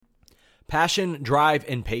Passion, drive,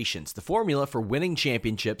 and patience. The formula for winning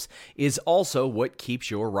championships is also what keeps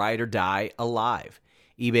your ride or die alive.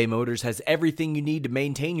 eBay Motors has everything you need to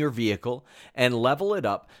maintain your vehicle and level it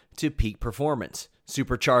up to peak performance.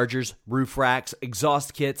 Superchargers, roof racks,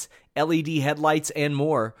 exhaust kits, LED headlights, and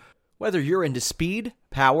more. Whether you're into speed,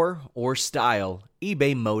 power, or style,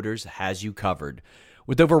 eBay Motors has you covered.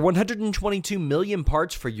 With over 122 million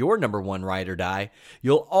parts for your number one ride or die,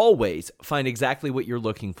 you'll always find exactly what you're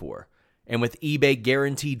looking for. And with eBay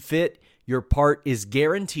Guaranteed Fit, your part is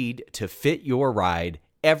guaranteed to fit your ride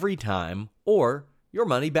every time or your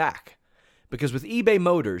money back. Because with eBay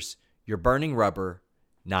Motors, you're burning rubber,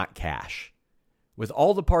 not cash. With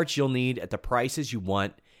all the parts you'll need at the prices you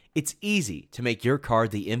want, it's easy to make your car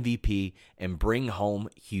the MVP and bring home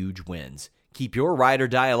huge wins. Keep your ride or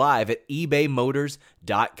die alive at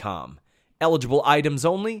ebaymotors.com. Eligible items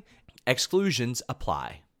only. Exclusions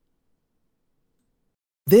apply.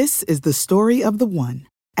 This is the story of the one.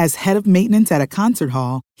 As head of maintenance at a concert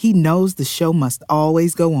hall, he knows the show must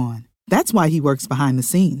always go on. That's why he works behind the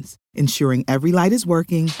scenes, ensuring every light is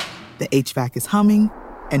working, the HVAC is humming,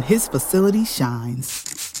 and his facility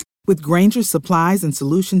shines. With Grainger's supplies and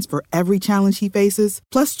solutions for every challenge he faces,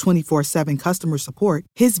 plus 24/7 customer support,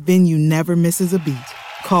 his venue never misses a beat.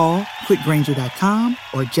 Call quickgrainger.com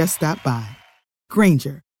or just stop by.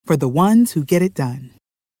 Grainger, for the ones who get it done.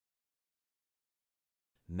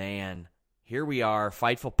 Man, here we are,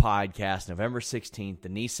 Fightful Podcast, November 16th,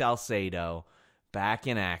 Denise Salcedo, back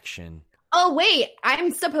in action. Oh, wait,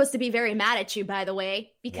 I'm supposed to be very mad at you, by the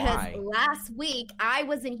way, because Why? last week I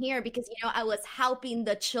wasn't here because, I was helping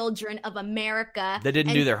the children of America. They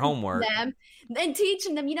didn't do their homework. And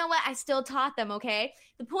teaching them. You know what? I still taught them, okay?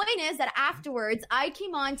 The point is that afterwards, I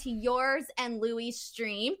came on to yours and Louis'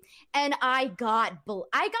 stream, and I got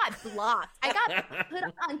blocked. I got put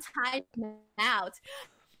on timeout.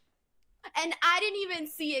 And I didn't even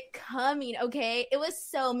see it coming, okay? It was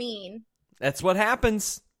so mean. That's what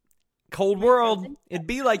happens. Cold world. It'd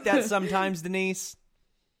be like that sometimes, Denise.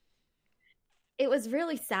 It was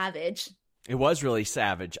really savage. It was really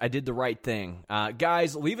savage. I did the right thing.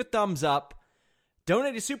 Guys, leave a thumbs up.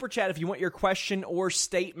 Donate a super chat if you want your question or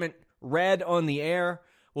statement read on the air.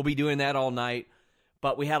 We'll be doing that all night.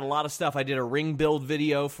 But we had a lot of stuff. I did a ring build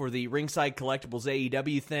video for the Ringside Collectibles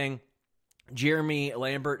AEW thing. Jeremy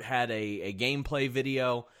Lambert had a gameplay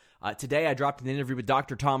video. Today, I dropped an interview with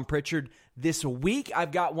Dr. Tom Pritchard. This week,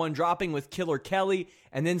 I've got one dropping with Killer Kelly.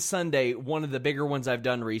 And then Sunday, one of the bigger ones I've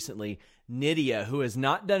done recently, Nydia, who has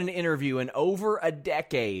not done an interview in over a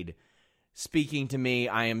decade, speaking to me.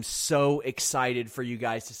 I am so excited for you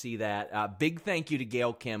guys to see that. Big thank you to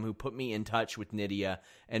Gail Kim, who put me in touch with Nydia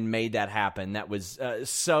and made that happen. That was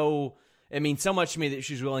it means so much to me that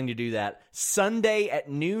she's willing to do that. Sunday at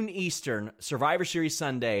noon Eastern, Survivor Series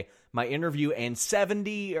Sunday, my interview and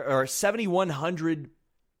 7,100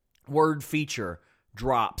 word feature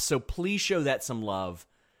drops. So please show that some love.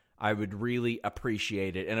 I would really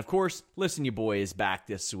appreciate it. And of course, Listen You Boy is back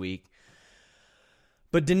this week.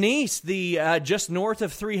 But Denise, the just north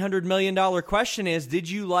of $300 million question is, did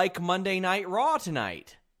you like Monday Night Raw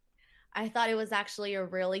tonight? I thought it was actually a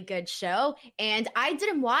really good show. And I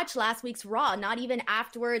didn't watch last week's Raw, not even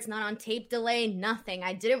afterwards, not on tape delay, nothing.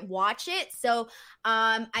 I didn't watch it. So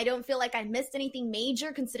I don't feel like I missed anything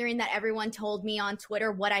major, considering that everyone told me on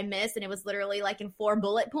Twitter what I missed. And it was literally like in 4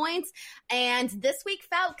 bullet points. And this week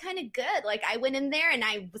felt kind of good. Like I went in there and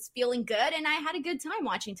I was feeling good and I had a good time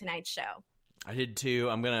watching tonight's show. I did too.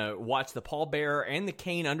 I'm going to watch the Paul Bearer and the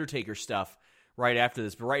Kane Undertaker stuff right after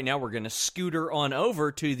this. But right now we're going to scooter on over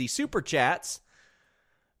to the Super Chats.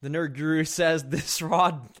 The Nerd Guru says this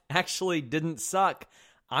Raw actually didn't suck.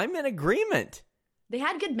 I'm in agreement. They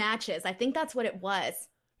had good matches. I think that's what it was.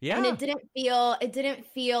 Yeah. And it didn't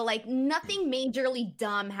feel like nothing majorly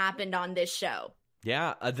dumb happened on this show.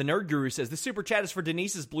 Yeah. The Nerd Guru says the Super Chat is for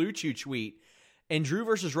Denise's Blue Chew tweet. And Drew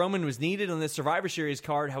versus Roman was needed on this Survivor Series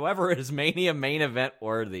card. However, it is Mania main event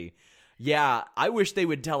worthy. Yeah, I wish they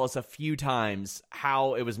would tell us a few times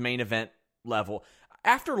how it was main event level.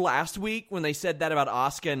 After last week, when they said that about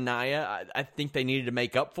Asuka and Nia, I think they needed to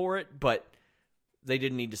make up for it, but they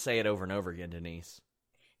didn't need to say it over and over again, Denise.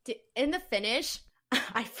 In the finish,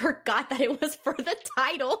 I forgot that it was for the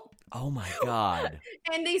title. Oh my God.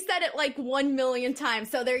 And they said it like 1 million times.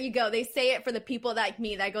 So there you go. They say it for the people like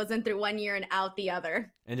me that goes in through one ear and out the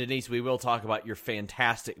other. And Denise, we will talk about your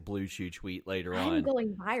fantastic Blue Chew tweet later on. I'm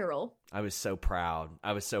going viral. I was so proud.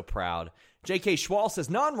 J.K. Schwal says,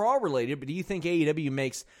 non-Raw related, but do you think AEW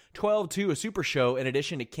makes 12-2 a super show in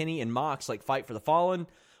addition to Kenny and Mox like Fight for the Fallen,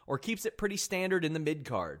 or keeps it pretty standard in the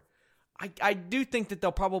mid-card? I do think that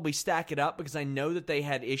they'll probably stack it up because I know that they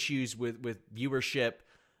had issues with viewership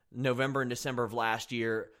November and December of last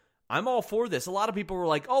year. I'm all for this. A lot of people were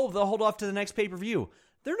like, oh, they'll hold off to the next pay-per-view.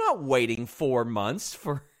 They're not waiting 4 months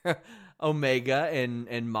for Omega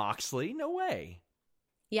and Moxley. No way.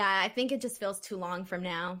 Yeah, I think it just feels too long from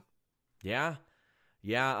now. Yeah.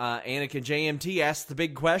 Annika JMT asked the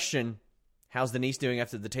big question. How's Denise doing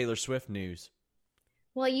after the Taylor Swift news?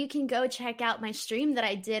 Well, you can go check out my stream that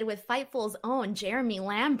I did with Fightful's own Jeremy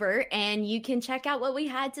Lambert, and you can check out what we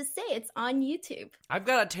had to say. It's on YouTube. I've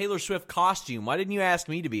got a Taylor Swift costume. Why didn't you ask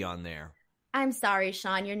me to be on there? I'm sorry,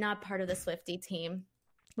 Sean. You're not part of the Swiftie team.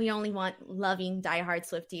 We only want loving, diehard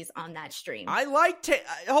Swifties on that stream.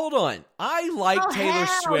 Hold on. I like Taylor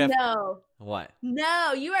Swift. No. What?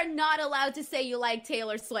 No, you are not allowed to say you like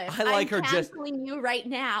Taylor Swift. I like her just canceling you right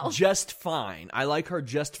now. Just fine. I like her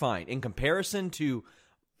just fine. In comparison to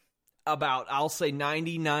about, I'll say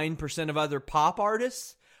 99% of other pop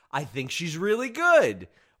artists, I think she's really good.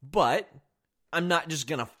 But I'm not just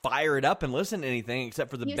going to fire it up and listen to anything except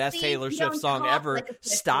for the best Taylor Swift song ever like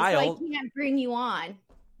style. So I can't bring you on.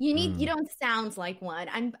 You don't sound like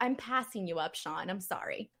one. I'm passing you up, Sean. I'm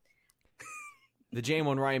sorry. The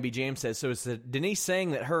Jam1 Ryan B. James says, so is Denise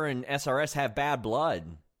saying that her and SRS have bad blood?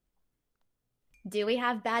 Do we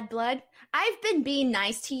have bad blood? I've been being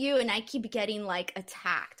nice to you, and I keep getting,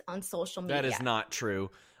 attacked on social media. That is not true.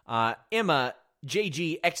 Emma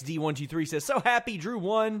JGXD123 says, so happy Drew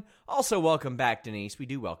won. Also, welcome back, Denise. We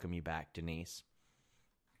do welcome you back, Denise.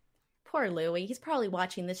 Poor Louie. He's probably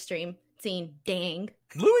watching this stream saying, dang.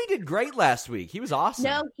 Louie did great last week. He was awesome.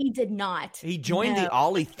 No, he did not. He joined the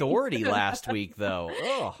Ollie Authority last week, though.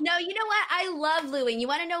 Ugh. No, you know what? I love Louie. You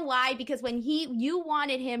want to know why? Because when you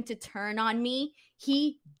wanted him to turn on me,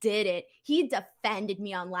 he did it. He defended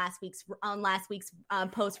me on last week's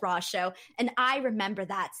post Raw show, and I remember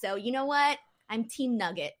that. So you know what? I'm Team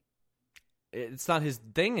Nugget. It's not his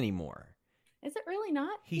thing anymore. Is it really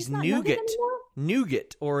not? He's not nougat.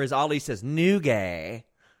 Nougat, or as Ollie says, nougat.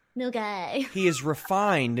 Nougat. He is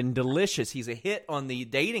refined and delicious. He's a hit on the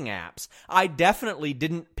dating apps. I definitely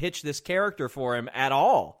didn't pitch this character for him at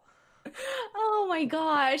all. Oh my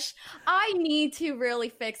gosh. I need to really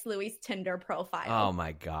fix Louie's Tinder profile. Oh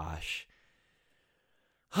my gosh.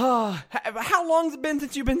 How long has it been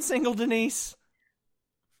since you've been single, Denise?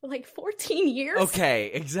 Like 14 years.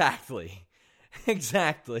 Okay, exactly.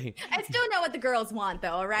 Exactly. I still know what the girls want,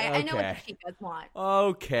 though, all right? Okay. I know what the chicas want.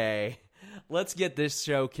 Okay. Let's get this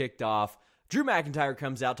show kicked off. Drew McIntyre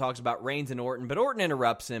comes out, talks about Reigns and Orton, but Orton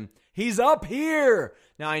interrupts him. He's up here!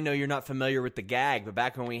 Now, I know you're not familiar with the gag, but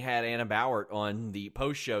back when we had Anna Bauer on the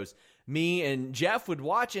post shows, me and Jeff would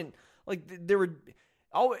watch and,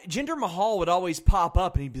 Jinder Mahal would always pop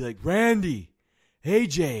up and he'd be like, Randy,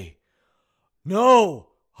 AJ, no,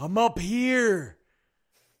 I'm up here.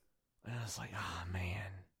 And I was like, oh, man.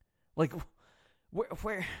 Like,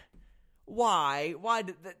 where, why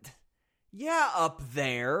did that? Yeah, up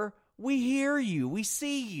there. We hear you. We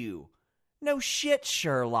see you. No shit,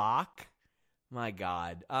 Sherlock. My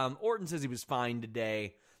God. Orton says he was fine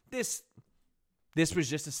today. This was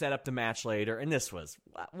just to set up the match later, and this was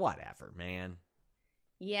whatever, man.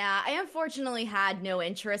 Yeah, I unfortunately had no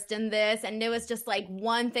interest in this, and it was just like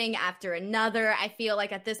one thing after another. I feel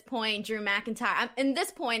like at this point, Drew McIntyre, in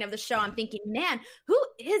this point of the show, I'm thinking, man, who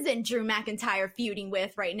isn't Drew McIntyre feuding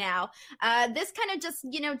with right now? This kind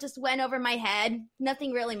of just went over my head.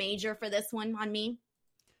 Nothing really major for this one on me.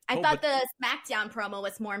 I thought the SmackDown promo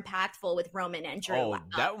was more impactful with Roman and Drew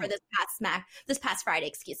for this past Friday,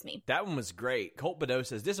 excuse me. That one was great. Colt Bedeau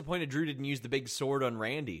says, disappointed Drew didn't use the big sword on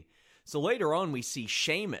Randy. So later on, we see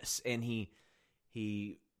Sheamus, and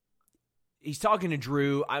he's talking to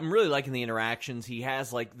Drew. I'm really liking the interactions. He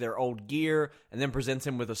has, their old gear, and then presents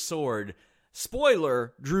him with a sword.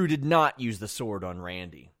 Spoiler, Drew did not use the sword on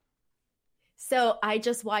Randy. So I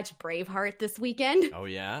just watched Braveheart this weekend. Oh,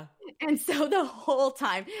 yeah? And so the whole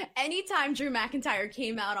time, anytime Drew McIntyre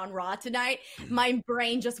came out on Raw tonight, my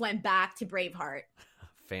brain just went back to Braveheart.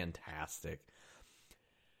 Fantastic.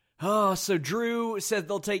 Oh, so Drew said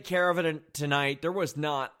they'll take care of it tonight. There was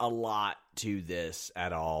not a lot to this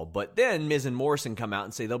at all. But then Miz and Morrison come out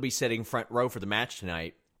and say they'll be sitting front row for the match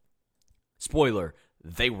tonight. Spoiler,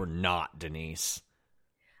 they were not, Denise.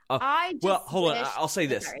 Hold on. I'll say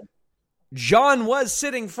this. Sorry. John was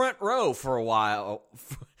sitting front row for a while.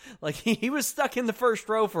 He was stuck in the first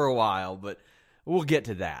row for a while, but we'll get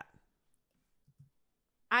to that.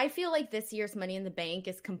 I feel like this year's Money in the Bank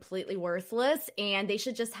is completely worthless, and they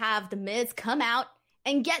should just have The Miz come out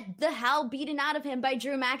and get the hell beaten out of him by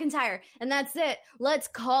Drew McIntyre. And that's it. Let's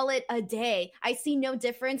call it a day. I see no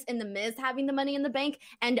difference in The Miz having the Money in the Bank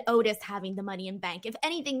and Otis having the Money in Bank. If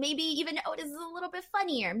anything, maybe even Otis is a little bit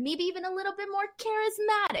funnier, maybe even a little bit more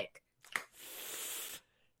charismatic.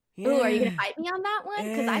 Yeah. Ooh, are you going to fight me on that one?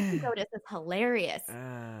 Because I think Otis is hilarious.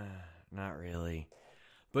 Not really.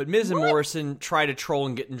 But Miz and Morrison try to troll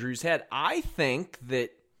and get in Drew's head. I think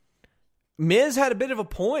that Miz had a bit of a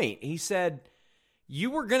point. He said, you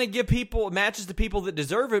were going to give matches to people that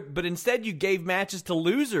deserve it, but instead you gave matches to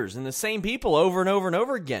losers and the same people over and over and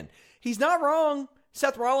over again. He's not wrong.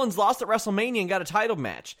 Seth Rollins lost at WrestleMania and got a title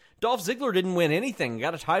match. Dolph Ziggler didn't win anything and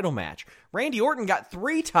got a title match. Randy Orton got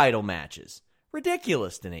 3 title matches.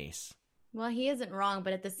 Ridiculous, Denise. Well, he isn't wrong,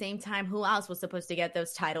 but at the same time, who else was supposed to get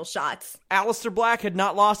those title shots? Aleister Black had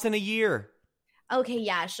not lost in a year. Okay,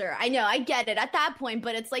 yeah, sure. I know, I get it at that point,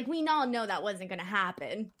 but it's like we all know that wasn't going to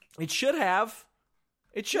happen. It should have.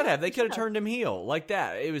 It should have. They could have turned him heel like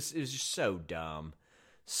that. It was just so dumb.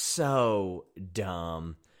 So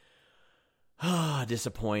dumb.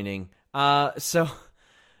 Disappointing. So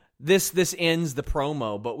this ends the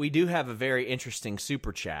promo, but we do have a very interesting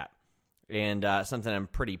super chat and something I'm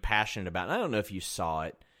pretty passionate about. And I don't know if you saw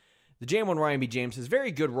it. The Jam1 Ryan B. James says,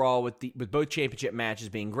 very good Raw with both championship matches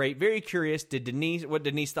being great. Very curious, what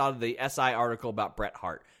Denise thought of the SI article about Bret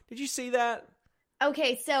Hart. Did you see that?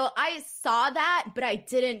 Okay, so I saw that, but I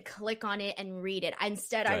didn't click on it and read it.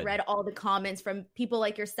 Instead, Good. I read all the comments from people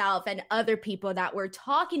like yourself and other people that were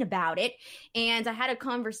talking about it. And I had a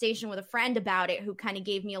conversation with a friend about it who kind of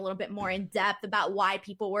gave me a little bit more in depth about why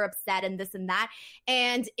people were upset and this and that.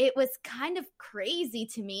 And it was kind of crazy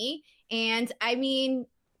to me. And I mean,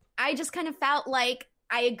 I just kind of felt like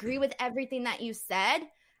I agree with everything that you said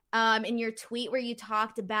in your tweet where you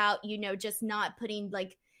talked about, just not putting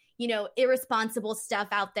irresponsible stuff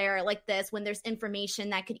out there like this when there's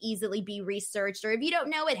information that could easily be researched. Or if you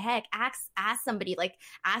don't know it, heck, ask somebody,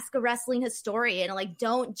 ask a wrestling historian,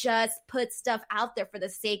 don't just put stuff out there for the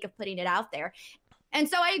sake of putting it out there. And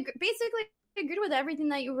so I basically agreed with everything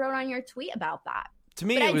that you wrote on your tweet about that. To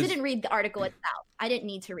me, but I didn't read the article itself. I didn't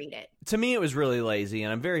need to read it. To me, it was really lazy,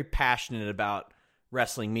 and I'm very passionate about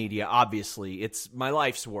wrestling media. Obviously, it's my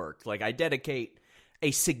life's work. I dedicate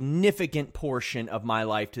a significant portion of my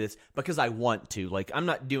life to this because I want to. I'm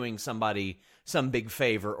not doing somebody some big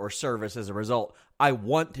favor or service as a result. I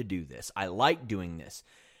want to do this. I like doing this.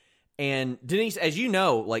 And Denise, as you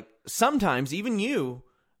know, sometimes even you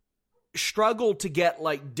struggle to get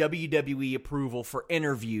WWE approval for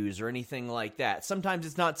interviews or anything like that. Sometimes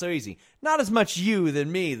it's not so easy. Not as much you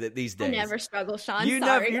than me these days. I never struggle, Sean. You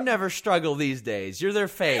never struggle these days. You're their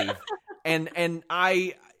fave. and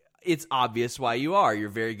it's obvious why you are. You're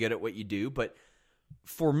very good at what you do. But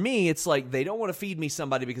for me, it's they don't want to feed me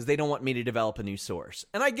somebody because they don't want me to develop a new source.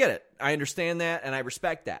 And I get it. I understand that, and I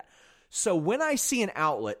respect that. So when I see an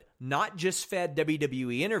outlet not just fed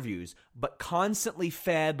WWE interviews, but constantly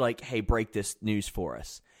fed hey, break this news for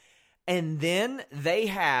us. And then they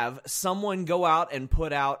have someone go out and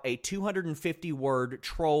put out a 250-word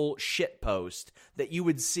troll shitpost that you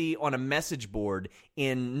would see on a message board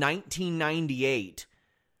in 1998.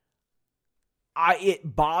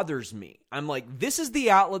 It bothers me. I'm this is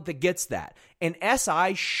the outlet that gets that. And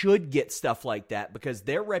SI should get stuff like that because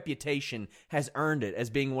their reputation has earned it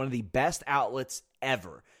as being one of the best outlets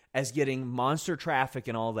ever, as getting monster traffic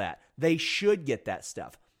and all that. They should get that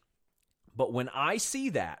stuff. But when I see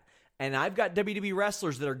that, and I've got WWE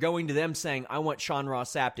wrestlers that are going to them saying, I want Sean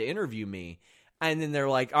Ross Sapp to interview me, and then they're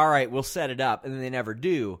all right, we'll set it up, and then they never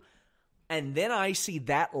do. And then I see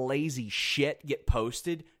that lazy shit get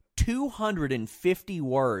posted. 250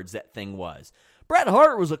 words that thing was. Bret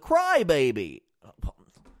Hart was a crybaby.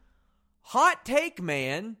 Hot take,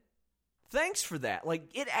 man. Thanks for that.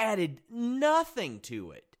 It added nothing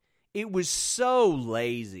to it. It was so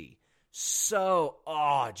lazy.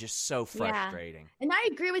 Just so frustrating. Yeah. And I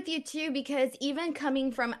agree with you too, because even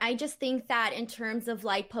coming from, I just think that in terms of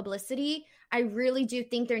publicity, I really do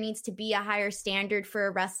think there needs to be a higher standard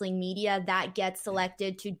for wrestling media that gets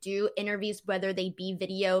selected to do interviews, whether they be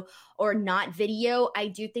video or not video. I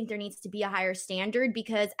do think there needs to be a higher standard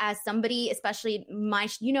because as somebody, especially my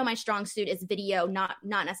strong suit is video, not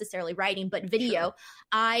necessarily writing, but video.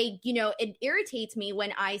 Sure. It irritates me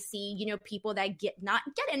when I see, people that not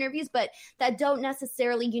get interviews, but that don't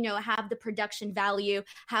necessarily, have the production value,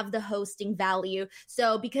 have the hosting value.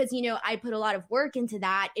 So because, I put a lot of work into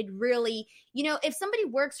that, it really if somebody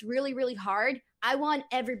works really, really hard, I want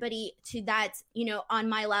everybody to that, on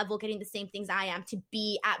my level, getting the same things I am, to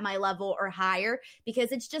be at my level or higher,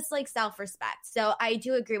 because it's just like self-respect. So I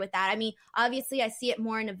do agree with that. I mean, obviously I see it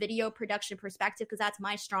more in a video production perspective because that's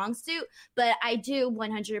my strong suit, but I do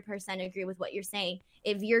 100% agree with what you're saying.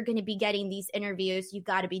 If you're going to be getting these interviews, you've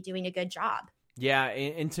got to be doing a good job. Yeah,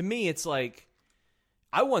 and to me, it's like,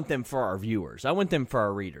 I want them for our viewers. I want them for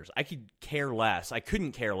our readers. I couldn't care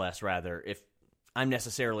less, rather, if I'm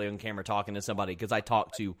necessarily on camera talking to somebody, because I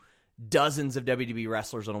talk to dozens of WWE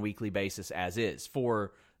wrestlers on a weekly basis as is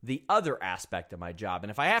for the other aspect of my job.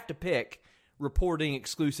 And if I have to pick reporting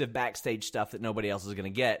exclusive backstage stuff that nobody else is going to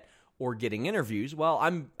get or getting interviews, well,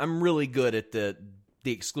 I'm really good at the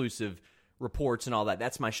exclusive reports and all that.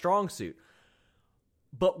 That's my strong suit.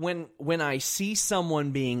 But when I see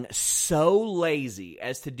someone being so lazy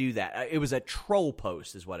as to do that, it was a troll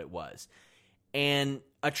post is what it was. And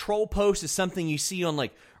a troll post is something you see on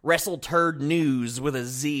like Wrestle Turd News with a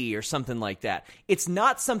Z or something like that. It's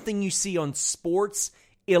not something you see on Sports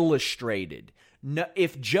Illustrated. No,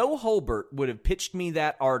 if Joe Holbert would have pitched me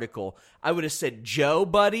that article, I would have said, Joe,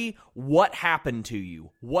 buddy, what happened to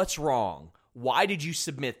you? What's wrong? Why did you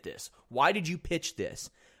submit this? Why did you pitch this?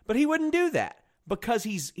 But he wouldn't do that because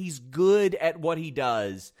he's good at what he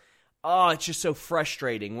does. Oh, it's just so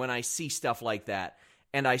frustrating when I see stuff like that.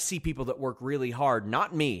 And I see people that work really hard,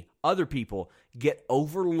 not me, other people, get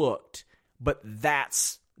overlooked. But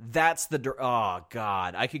that's oh,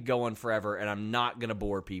 God. I could go on forever, and I'm not going to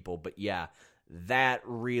bore people. But, yeah, that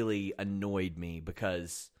really annoyed me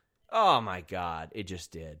because, oh, my God, it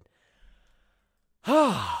just did.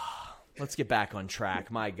 Let's get back on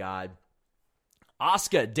track. My God.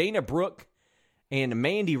 Asuka, Dana Brooke, and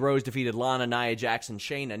Mandy Rose defeated Lana, Nia Jax, and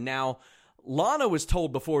Shayna. Now, Lana was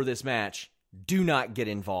told before this match, do not get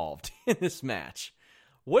involved in this match.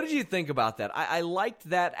 What did you think about that? I liked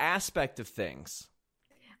that aspect of things.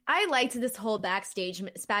 I liked this whole backstage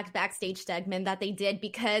segment that they did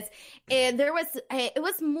because it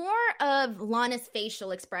was more of Lana's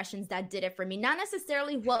facial expressions that did it for me. Not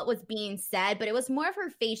necessarily what was being said, but it was more of her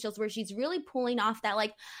facials where she's really pulling off that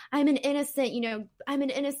like, I'm an innocent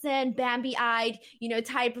Bambi-eyed,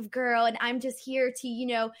 type of girl. And I'm just here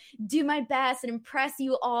to, do my best and impress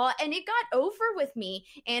you all. And it got over with me.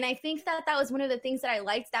 And I think that was one of the things that I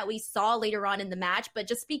liked that we saw later on in the match. But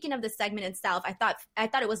just speaking of the segment itself, I thought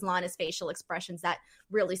it was Lana's facial expressions that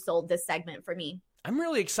really sold this segment for me. I'm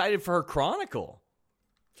really excited for her Chronicle.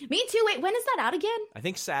 Me too. Wait, when is that out again? I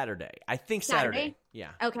think Saturday. Yeah.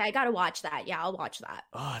 Okay, I gotta watch that. Yeah, I'll watch that.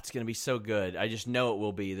 Oh, it's gonna be so good. I just know it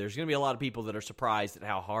will be. There's gonna be a lot of people that are surprised at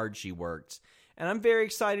how hard she works, and I'm very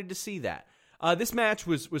excited to see that. This match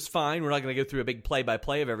was fine. We're not gonna go through a big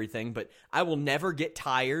play-by-play of everything, but I will never get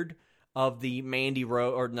tired of the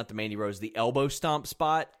the elbow stomp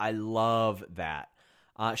spot. I love that.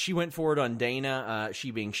 She went forward on Dana,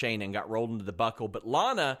 she being Shayna, and got rolled into the buckle. But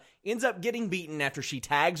Lana ends up getting beaten after she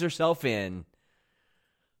tags herself in.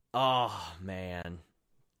 Oh, man.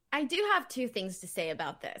 I do have two things to say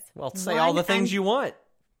about this. Well, say all the things you want.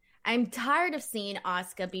 I'm tired of seeing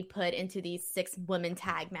Asuka be put into these 6-woman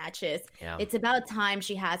tag matches. Yeah. It's about time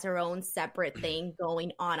she has her own separate thing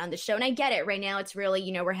going on the show. And I get it. Right now, it's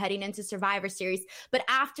really, we're heading into Survivor Series. But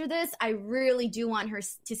after this, I really do want her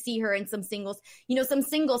to see her in some singles, some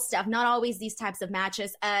singles stuff, not always these types of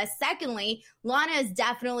matches. Secondly, Lana is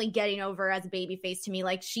definitely getting over as a babyface to me.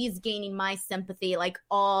 Like, she's gaining my sympathy, like,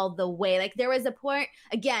 all the way. Like, there was a point,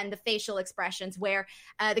 again, the facial expressions where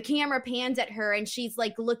the camera pans at her and she's,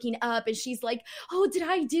 like, looking up and she's like, oh, did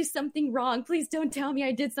I do something wrong? Please don't tell me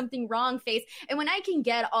I did something wrong face. And when I can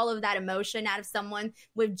get all of that emotion out of someone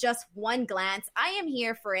with just one glance, I am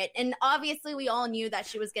here for it. And obviously we all knew that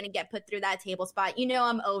she was going to get put through that table spot.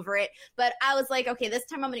 I'm over it. But I was like, okay, this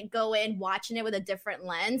time I'm going to go in watching it with a different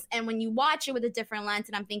lens. And when you watch it with a different lens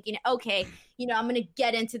and I'm thinking, okay, I'm going to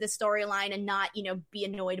get into the storyline and not, be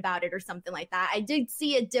annoyed about it or something like that. I did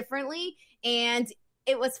see it differently. And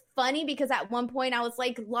it was funny because at one point I was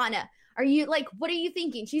like, Lana, what are you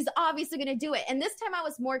thinking? She's obviously going to do it. And this time I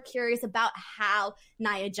was more curious about how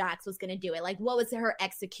Nia Jax was going to do it. Like, what was her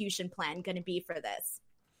execution plan going to be for this?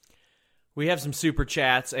 We have some super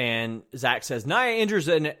chats, and Zach says, Nia injures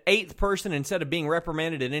an 8th person. Instead of being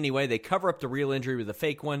reprimanded in any way, they cover up the real injury with a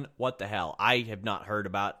fake one. What the hell? I have not heard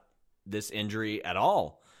about this injury at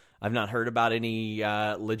all. I've not heard about any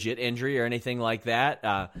legit injury or anything like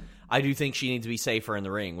that. I do think she needs to be safer in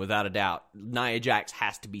the ring, without a doubt. Nia Jax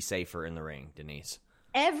has to be safer in the ring, Denise.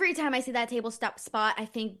 Every time I see that table stop spot, I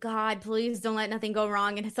think, God, please don't let nothing go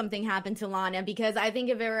wrong and something happen to Lana, because I think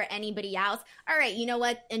if it were anybody else, all right, you know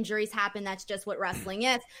what? Injuries happen. That's just what wrestling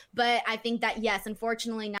is. But I think that, yes,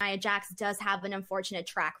 unfortunately, Nia Jax does have an unfortunate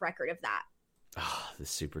track record of that. Oh, the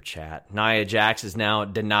super chat. Nia Jax is now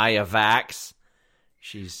Denia Vax.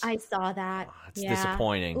 I saw that. It's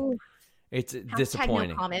disappointing. Ooh. It's disappointing.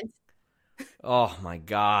 No comments. Oh, my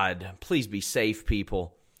God. Please be safe,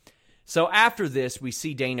 people. So after this, we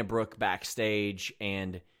see Dana Brooke backstage,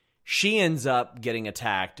 and she ends up getting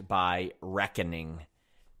attacked by Reckoning.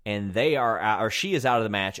 And they are out, or she is out of the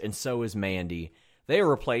match, and so is Mandy. They are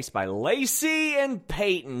replaced by Lacey and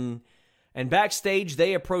Peyton. And backstage,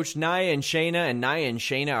 they approach Nia and Shayna, and Nia and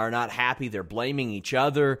Shayna are not happy. They're blaming each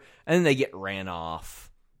other, and then they get ran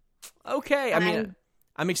off. Okay, I mean,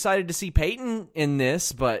 I'm excited to see Peyton in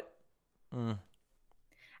this, but...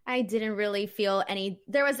 I didn't really feel any.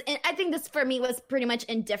 I think this for me was pretty much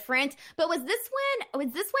indifferent. But was this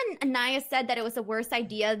when Nia said that it was a worse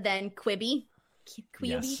idea than Quibi?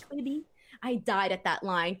 Yes. Quibi? I died at that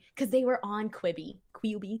line because they were on Quibi,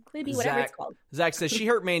 whatever it's called. Zach says she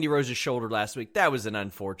hurt Mandy Rose's shoulder last week. That was an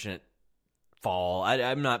unfortunate fall.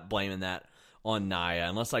 I'm not blaming that on Nia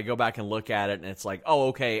unless I go back and look at it and it's like, oh,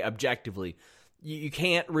 okay, objectively, you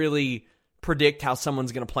can't really predict how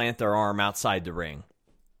someone's going to plant their arm outside the ring.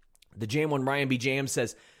 The Jam One Ryan B. Jam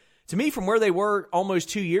says, to me, from where they were almost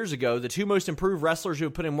 2 years ago, the two most improved wrestlers who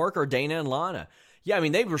have put in work are Dana and Lana. Yeah, I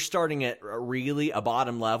mean, they were starting at really a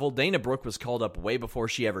bottom level. Dana Brooke was called up way before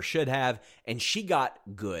she ever should have, and she got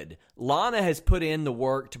good. Lana has put in the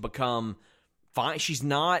work to become fine. She's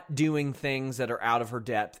not doing things that are out of her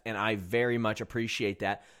depth, and I very much appreciate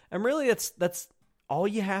that. And really, that's all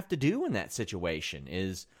you have to do in that situation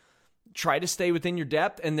is try to stay within your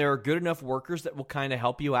depth, and there are good enough workers that will kind of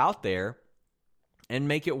help you out there and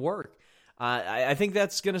make it work. I think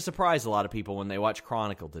that's going to surprise a lot of people when they watch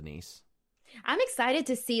Chronicle, Denise. I'm excited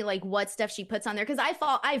to see like what stuff she puts on there because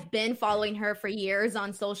I've been following her for years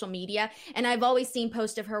on social media, and I've always seen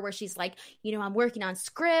posts of her where she's like, you know, I'm working on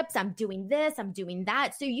scripts, I'm doing this, I'm doing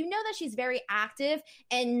that. So you know that she's very active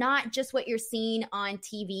and not just what you're seeing on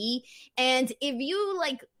TV. And if you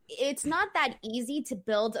like, it's not that easy to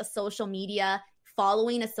build a social media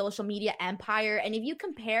following, a social media empire. And if you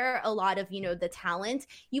compare a lot of, you know, the talent,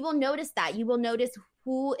 you will notice that. You will notice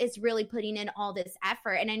who is really putting in all this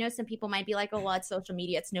effort. And I know some people might be like, oh, well, it's social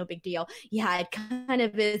media, it's no big deal. Yeah, it kind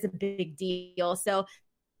of is a big deal. So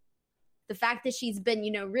the fact that she's been,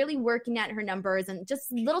 you know, really working at her numbers and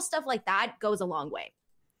just little stuff like that goes a long way.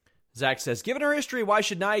 Zach says, given her history, why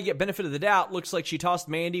should Nia get benefit of the doubt? Looks like she tossed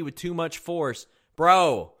Mandy with too much force.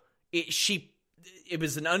 Bro, it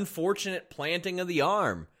was an unfortunate planting of the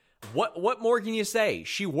arm. What more can you say?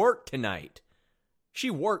 She worked tonight.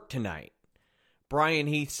 Brian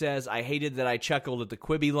Heath says, I hated that I chuckled at the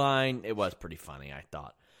Quibi line. It was pretty funny, I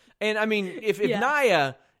thought. And I mean, if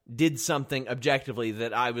Nia did something objectively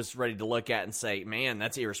that I was ready to look at and say, man,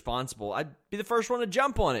 that's irresponsible, I'd be the first one to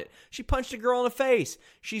jump on it. She punched a girl in the face.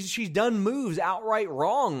 She's done moves outright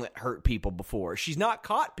wrong that hurt people before. She's not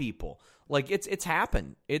caught people. Like, it's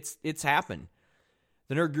happened. It's happened.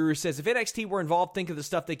 The Nerd Guru says, if NXT were involved, think of the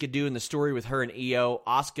stuff they could do in the story with her and Io.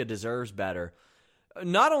 Asuka deserves better.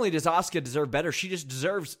 Not only does Asuka deserve better, she just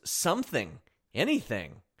deserves something.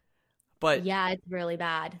 Anything. But yeah, it's really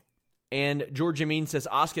bad. And George Amin says,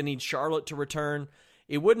 Asuka needs Charlotte to return.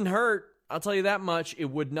 It wouldn't hurt. I'll tell you that much. It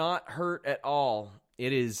would not hurt at all.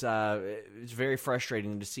 It is it's very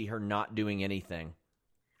frustrating to see her not doing anything.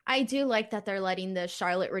 I do like that they're letting the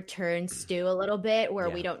Charlotte return stew a little bit where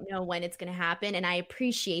we don't know when it's going to happen. And I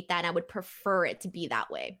appreciate that. And I would prefer it to be that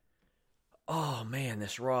way. Oh, man,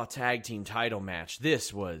 this Raw Tag Team title match.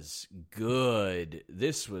 This was good.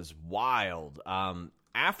 This was wild.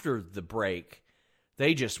 After the break,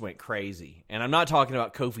 they just went crazy. And I'm not talking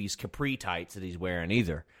about Kofi's capri tights that he's wearing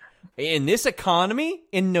either. In this economy,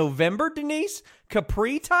 in November, Denise,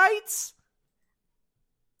 capri tights?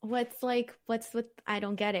 What's with, I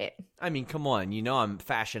don't get it. I mean, come on. You know I'm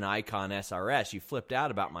fashion icon SRS. You flipped out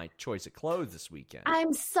about my choice of clothes this weekend.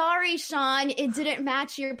 I'm sorry, Sean. It didn't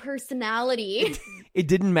match your personality. It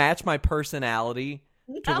didn't match my personality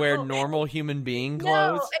to wear normal human being clothes?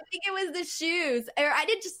 No, I think it was the shoes. Or I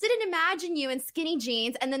didn't imagine you in skinny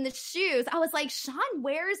jeans and then the shoes. I was like, Sean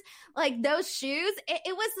wears like those shoes? It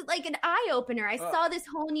was like an eye-opener. I saw this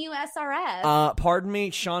whole new SRS. Pardon me,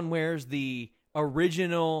 Sean wears the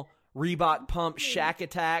original Reebok Pump Shack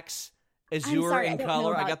Attacks Azure in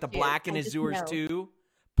color. I got the black and Azures too.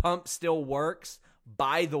 Pump still works.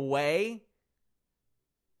 By the way,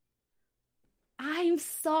 I'm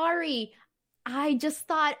sorry. I just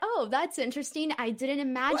thought, oh, that's interesting. I didn't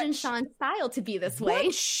imagine Sean's style to be this way.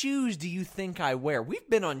 What shoes do you think I wear? We've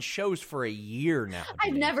been on shows for a year now.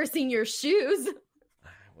 I've never seen your shoes.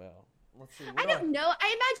 Well, let's see. I don't know. I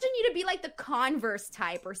imagine you to be like the Converse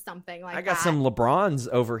type or something like that. I got some LeBrons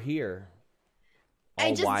over here.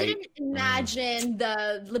 I just didn't imagine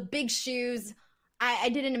the big shoes. I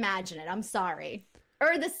didn't imagine it. I'm sorry.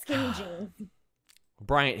 Or the skinny jeans.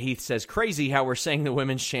 Bryant Heath says, crazy how we're saying the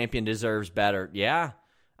women's champion deserves better. Yeah.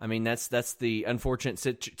 I mean, that's the unfortunate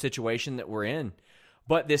situation that we're in.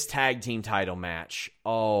 But this tag team title match,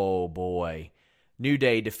 oh boy. New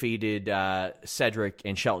Day defeated Cedric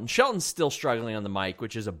and Shelton. Shelton's still struggling on the mic,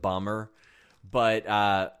 which is a bummer.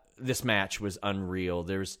 But this match was unreal.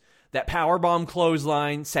 There's that powerbomb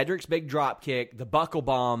clothesline, Cedric's big drop kick, the buckle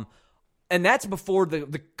bomb. And that's before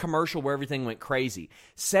the commercial where everything went crazy.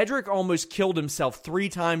 Cedric almost killed himself 3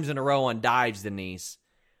 times in a row on dives, Denise.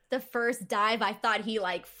 The first dive, I thought he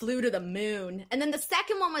flew to the moon. And then the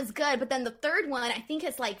second one was good. But then the third one, I think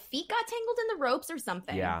his feet got tangled in the ropes or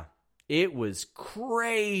something. Yeah, it was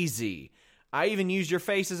crazy. I even used your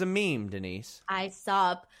face as a meme, Denise. I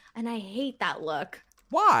saw, and I hate that look.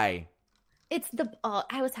 Why? It's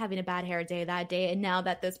I was having a bad hair day that day, and now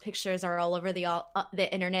that those pictures are all over the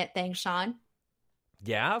internet, thanks, Sean.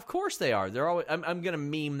 Yeah, of course they are. They're always. I'm gonna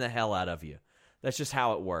meme the hell out of you. That's just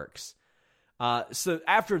how it works. So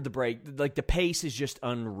after the break, the pace is just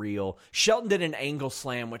unreal. Shelton did an angle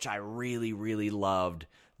slam, which I really, really loved.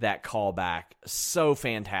 That callback, so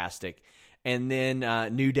fantastic. And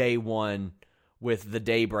then New Day won with the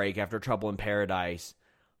Daybreak after Trouble in Paradise.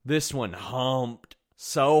 This one humped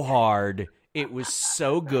so hard. It was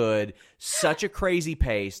so good. Such a crazy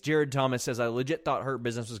pace. Jared Thomas says, I legit thought Hurt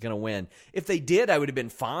Business was going to win. If they did, I would have been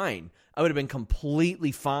fine. I would have been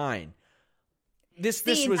completely fine. This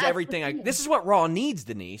was everything. This is what Raw needs,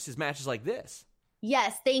 Denise, is matches like this.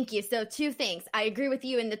 Yes, thank you. So 2 things. I agree with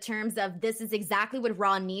you in the terms of this is exactly what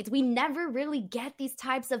Raw needs. We never really get these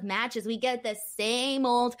types of matches. We get the same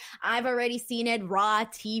old, I've already seen it, Raw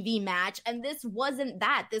TV match. And this wasn't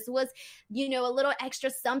that. This was, a little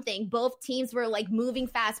extra something. Both teams were moving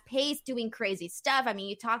fast paced, doing crazy stuff. I mean,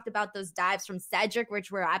 you talked about those dives from Cedric,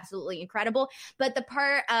 which were absolutely incredible. But the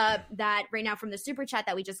part that right now from the super chat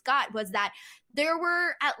that we just got was that there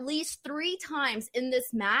were at least 3 times in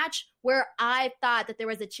this match where I thought that there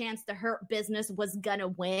was a chance the Hurt Business was gonna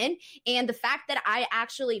win. And the fact that I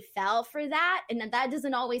actually fell for that, and that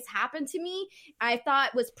doesn't always happen to me, I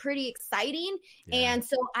thought was pretty exciting. Yeah. And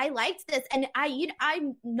so I liked this. And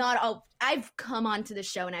I've come onto the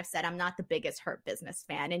show and I've said I'm not the biggest Hurt Business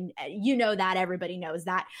fan. And that, everybody knows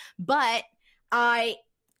that. But I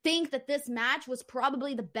think that this match was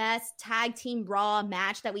probably the best tag team Raw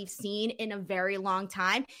match that we've seen in a very long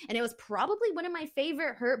time. And it was probably one of my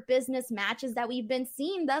favorite Hurt Business matches that we've been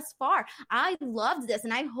seeing thus far. I loved this,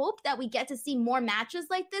 and I hope that we get to see more matches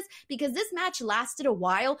like this because this match lasted a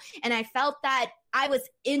while, and I felt that I was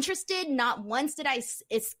interested. Not once did I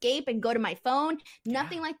escape and go to my phone.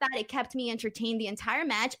 Nothing like that. It kept me entertained the entire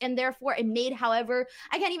match. And therefore it made, however,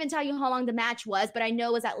 I can't even tell you how long the match was, but I know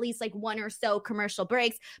it was at least 1 or so commercial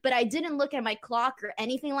breaks. But I didn't look at my clock or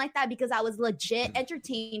anything like that because I was legit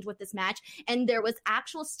entertained with this match. And there was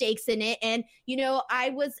actual stakes in it. And, I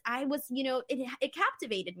was, it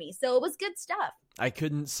captivated me. So it was good stuff. I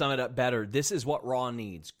couldn't sum it up better. This is what Raw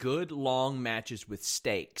needs. Good, long matches with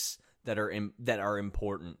stakes that are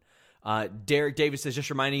important. Derek Davis says, just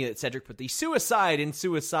reminding you that Cedric put the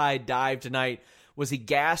suicide dive tonight. Was he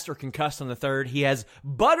gassed or concussed on the third? He has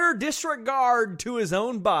butter disregard to his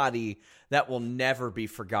own body. That will never be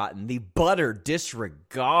forgotten. The butter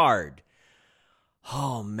disregard.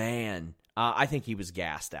 Oh, man. I think he was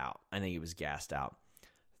gassed out.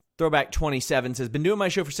 Throwback 27 says, been doing my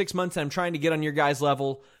show for 6 months and I'm trying to get on your guys'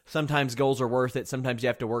 level. Sometimes goals are worth it. Sometimes you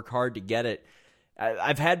have to work hard to get it.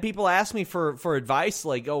 I've had people ask me for advice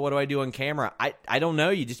what do I do on camera? I don't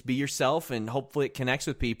know. You just be yourself and hopefully it connects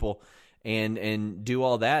with people and do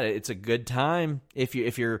all that. It's a good time. If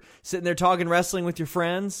you're sitting there talking wrestling with your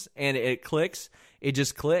friends and it clicks, it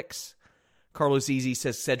just clicks. Carlos Easy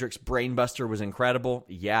says Cedric's Brainbuster was incredible.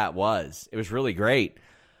 Yeah, it was. It was really great.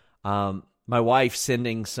 My wife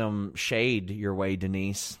sending some shade your way,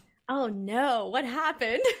 Denise. Oh no, what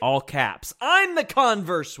happened? All caps. I'm the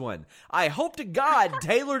Converse one. I hope to God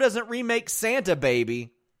Taylor doesn't remake Santa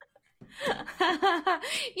Baby. You know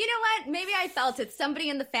what? Maybe I felt it. Somebody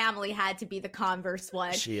in the family had to be the Converse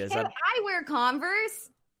one. She is. Hey, I wear Converse.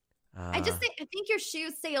 I think your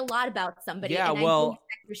shoes say a lot about somebody. Yeah, and well,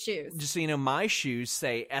 your shoes. Just so you know, my shoes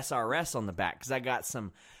say SRS on the back because I got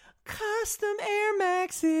some custom Air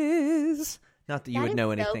Maxes. Not that you would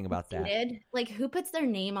know anything about that. Like, who puts their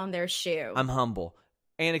name on their shoe? I'm humble.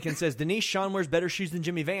 Anakin says, Denise, Sean wears better shoes than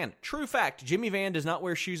Jimmy Van. True fact. Jimmy Van does not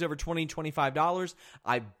wear shoes over $20, $25.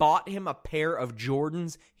 I bought him a pair of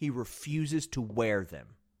Jordans. He refuses to wear them.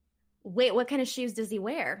 Wait, what kind of shoes does he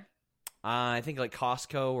wear? I think like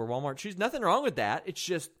Costco or Walmart shoes. Nothing wrong with that. It's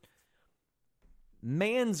just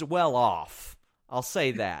man's well off. I'll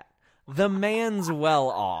say that. The man's well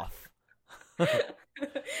off.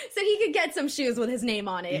 So he could get some shoes with his name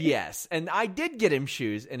on it. Yes, and I did get him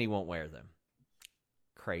shoes, and he won't wear them.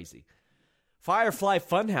 Crazy. Firefly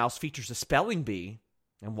Funhouse features a spelling bee,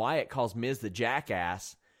 and Wyatt calls Miz the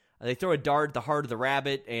jackass. They throw a dart at the heart of the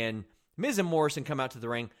rabbit, and Miz and Morrison come out to the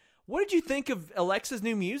ring. What did you think of Alexa's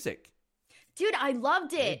new music? Dude, I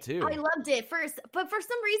loved it. Me too. I loved it first, but for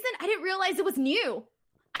some reason, I didn't realize it was new.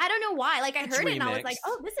 I don't know why. Like, I heard it, and I was like,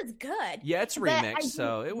 oh, this is good. Yeah, it's remixed,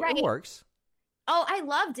 so it works. Oh, I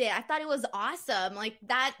loved it. I thought it was awesome. Like,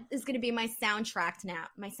 that is going to be my soundtrack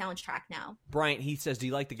now. Bryant, he says, do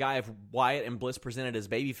you like the guy of Wyatt and Bliss presented as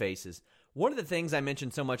baby faces? One of the things I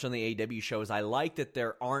mentioned so much on the AEW show is I like that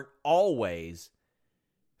there aren't always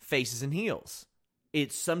faces and heels.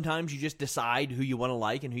 It's sometimes you just decide who you want to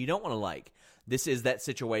like and who you don't want to like. This is that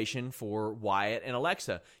situation for Wyatt and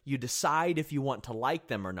Alexa. You decide if you want to like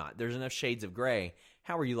them or not. There's enough shades of gray.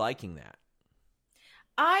 How are you liking that?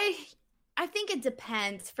 I think it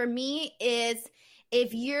depends. For me, is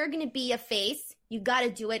if you're going to be a face, you got to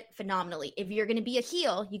do it phenomenally. If you're going to be a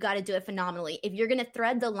heel, you got to do it phenomenally. If you're going to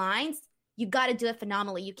thread the lines, you got to do it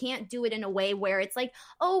phenomenally. You can't do it in a way where it's like,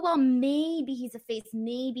 oh, well, maybe he's a face,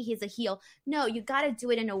 maybe he's a heel. No, you got to do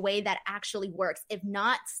it in a way that actually works. If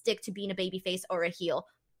not, stick to being a baby face or a heel.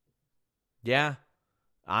 Yeah,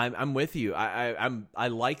 I'm with you. I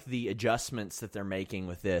like the adjustments that they're making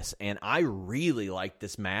with this, and I really like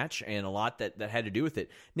this match and a lot that had to do with it.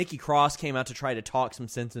 Nikki Cross came out to try to talk some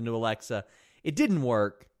sense into Alexa. It didn't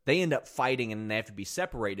work. They end up fighting, and they have to be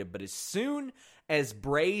separated. But as soon as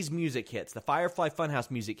Bray's music hits, the Firefly Funhouse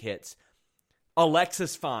music hits,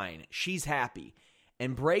 Alexa's fine. She's happy.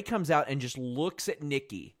 And Bray comes out and just looks at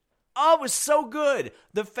Nikki. Oh, it was so good.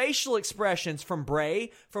 The facial expressions from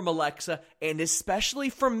Bray, from Alexa, and especially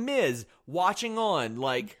from Miz watching on.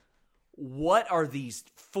 Like, what are these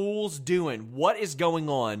fools doing? What is going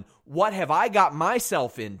on? What have I got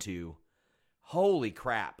myself into? Holy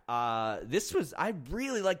crap. I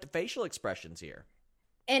really like the facial expressions here.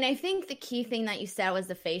 And I think the key thing that you said was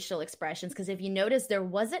the facial expressions, because if you notice, there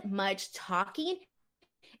wasn't much talking,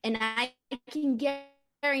 and I can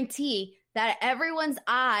guarantee that everyone's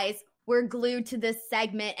eyes were glued to this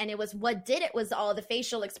segment, and it was what did it was all the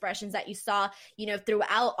facial expressions that you saw,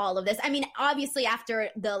 throughout all of this. I mean, obviously after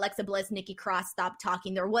the Alexa Bliss, Nikki Cross stopped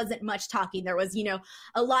talking, there wasn't much talking. There was,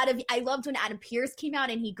 a lot of, I loved when Adam Pearce came out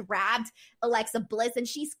and he grabbed Alexa Bliss and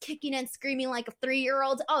she's kicking and screaming like a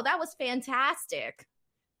 3-year-old. Oh, that was fantastic.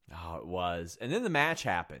 Oh, it was. And then the match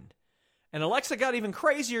happened. And Alexa got even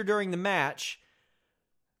crazier during the match,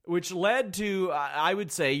 which led to, I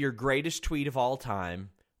would say, your greatest tweet of all time.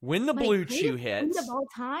 When the Blue Chew hits. Tweet of all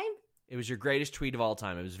time? It was your greatest tweet of all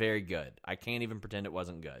time. It was very good. I can't even pretend it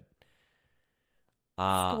wasn't good.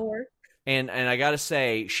 And I got to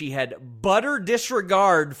say, she had butter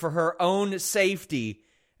disregard for her own safety.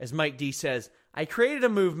 As Mike D says, I created a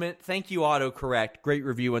movement. Thank you, autocorrect. Great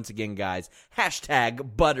review once again, guys.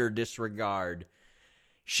 # butter disregard.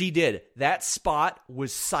 She did. That spot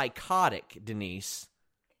was psychotic, Denise.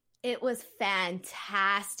 It was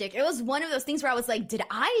fantastic. It was one of those things where I was like, did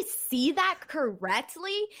I see that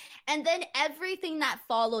correctly? And then everything that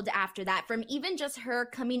followed after that, from even just her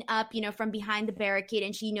coming up, from behind the barricade,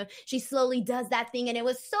 and she, she slowly does that thing, and it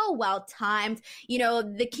was so well timed.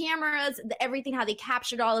 The cameras, everything, how they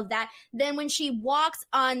captured all of that. Then when she walks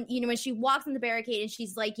on, when she walks on the barricade and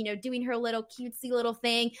she's like, doing her little cutesy little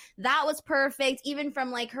thing, that was perfect. Even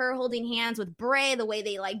from like her holding hands with Bray, the way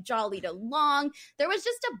they like jollied along, there was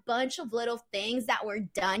just a bunch of little things that were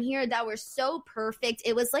done here that were so perfect.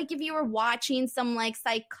 It was like if you were watching some like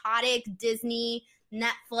psychotic Disney,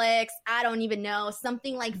 Netflix, I don't even know,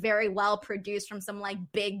 something like very well produced from some like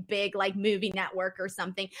big like movie network or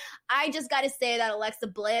something. I just got to say that Alexa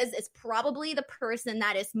Bliss is probably the person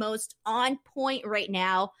that is most on point right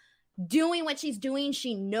now, doing what she's doing.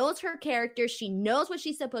 She knows her character. She knows what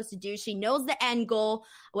she's supposed to do. She knows the end goal,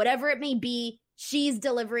 whatever it may be. She's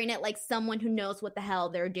delivering it like someone who knows what the hell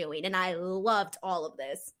they're doing. And I loved all of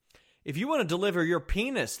this. If you want to deliver your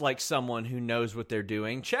penis like someone who knows what they're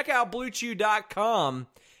doing, check out BlueChew.com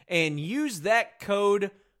and use that code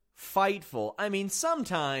FIGHTFUL. I mean,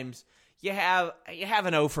 sometimes you have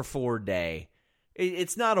an 0 for 4 day.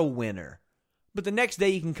 It's not a winner. But the next day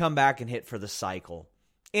you can come back and hit for the cycle.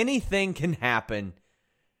 Anything can happen,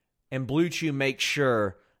 and Blue Chew makes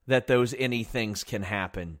sure that those anythings can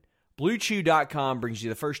happen. BlueChew.com brings you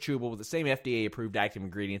the first chewable with the same FDA-approved active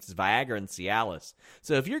ingredients as Viagra and Cialis.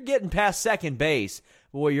 So if you're getting past second base,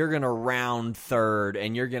 boy, you're going to round third,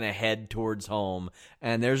 and you're going to head towards home.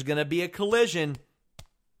 And there's going to be a collision,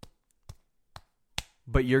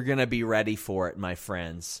 but you're going to be ready for it, my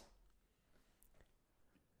friends.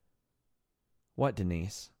 What,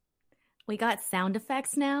 Denise? We got sound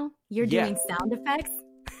effects now? You're doing sound effects?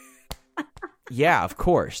 Yeah, of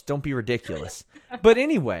course. Don't be ridiculous. But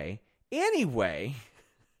anyway,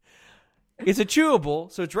 it's a chewable,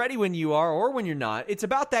 so it's ready when you are or when you're not. It's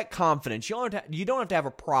about that confidence. You don't have to have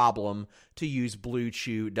a problem to use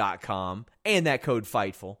BlueChew.com and that code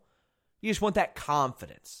FIGHTFUL. You just want that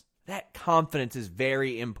confidence. That confidence is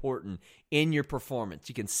very important in your performance.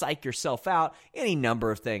 You can psych yourself out, any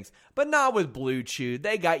number of things, but not with Blue Chew.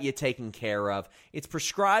 They got you taken care of. It's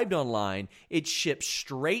prescribed online. It ships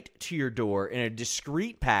straight to your door in a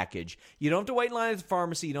discreet package. You don't have to wait in line at the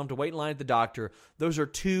pharmacy. You don't have to wait in line at the doctor. Those are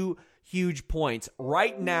two huge points.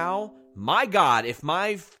 Right now, my God, if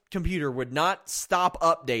my computer would not stop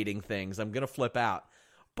updating things, I'm going to flip out.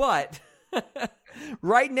 But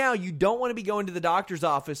right now, you don't want to be going to the doctor's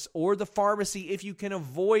office or the pharmacy if you can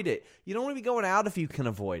avoid it. You don't want to be going out if you can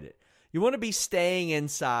avoid it. You want to be staying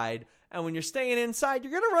inside. And when you're staying inside,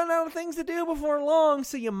 you're going to run out of things to do before long.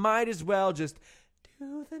 So you might as well just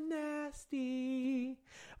do the nasty.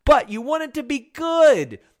 But you want it to be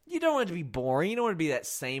good. You don't want it to be boring. You don't want it to be that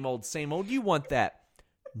same old, same old. You want that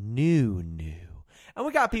new. And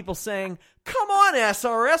we got people saying, come on,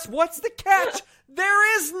 SRS, what's the catch?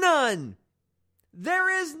 There is none.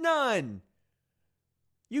 There is none.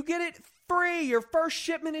 You get it free. Your first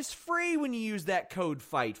shipment is free when you use that code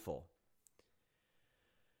FIGHTFUL.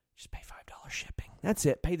 Just pay $5 shipping. That's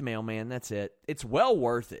it. Pay the mailman. That's it. It's well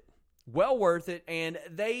worth it. Well worth it. And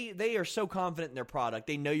they are so confident in their product.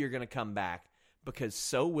 They know you're going to come back because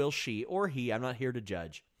so will she or he. I'm not here to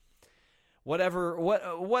judge.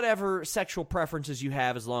 Whatever sexual preferences you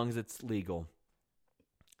have, as long as it's legal.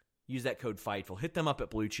 Use that code FIGHTFUL. Hit them up at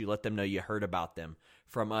Blue Chew. Let them know you heard about them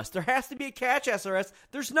from us. There has to be a catch, SRS.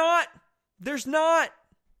 There's not. There's not.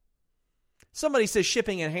 Somebody says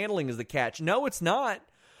shipping and handling is the catch. No, it's not.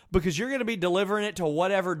 Because you're going to be delivering it to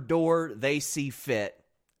whatever door they see fit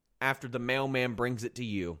after the mailman brings it to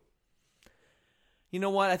you. You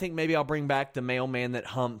know what? I think maybe I'll bring back the mailman that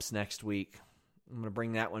humps next week. I'm going to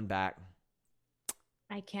bring that one back.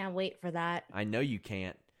 I can't wait for that. I know you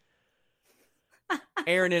can't.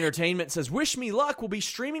 Aaron Entertainment says, wish me luck. We'll be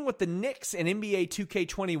streaming with the Knicks and NBA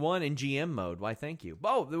 2K21 in GM mode. Why, thank you.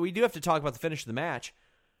 Oh, we do have to talk about the finish of the match.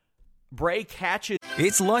 Bray catches.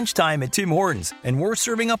 It's lunchtime at Tim Hortons, and we're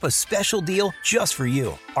serving up a special deal just for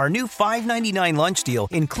you. Our new $5.99 lunch deal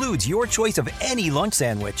includes your choice of any lunch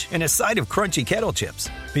sandwich and a side of crunchy kettle chips.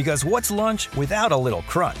 Because what's lunch without a little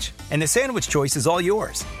crunch? And the sandwich choice is all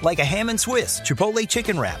yours, like a ham and Swiss, Chipotle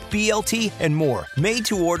chicken wrap, BLT, and more, made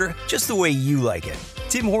to order just the way you like it.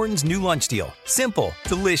 Tim Hortons' new lunch deal. Simple,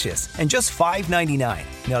 delicious, and just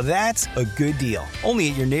 $5.99. Now that's a good deal.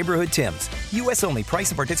 Only at your neighborhood Tim's. U.S. only. Price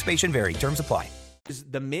and participation vary. Terms apply.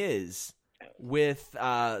 The Miz with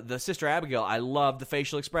the Sister Abigail. I love the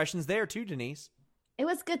facial expressions there too, Denise. It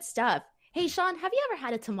was good stuff. Hey, Sean, have you ever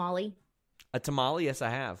had a tamale? A tamale? Yes, I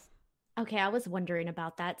have. Okay, I was wondering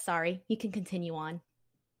about that. Sorry. You can continue on.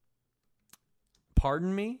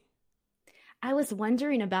 Pardon me? I was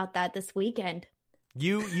wondering about that this weekend.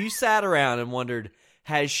 You sat around and wondered,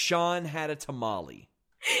 has Sean had a tamale?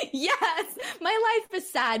 Yes, my life is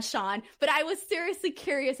sad, Sean, but I was seriously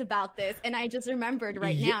curious about this, and I just remembered now.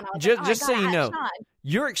 And I was just so you know, Sean.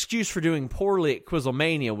 Your excuse for doing poorly at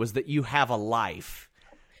Quizlemania was that you have a life,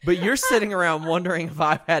 but you're sitting around wondering if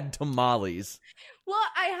I've had tamales. Well,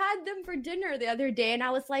 I had them for dinner the other day, and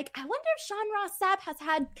I was like, I wonder if Sean Ross Sapp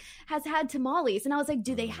has had tamales. And I was like,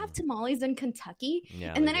 do they have tamales in Kentucky?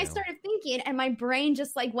 Yeah, and then I started thinking, and my brain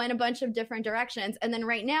just like went a bunch of different directions. And then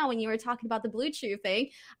right now, when you were talking about the Blue Chew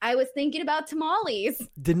thing, I was thinking about tamales.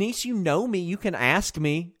 Denise, you know me. You can ask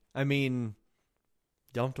me. I mean,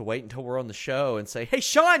 don't have to wait until we're on the show and say, hey,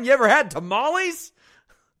 Sean, you ever had tamales?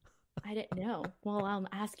 I didn't know. Well, I'll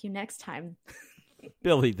ask you next time.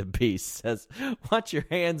 Billy the Beast says, watch your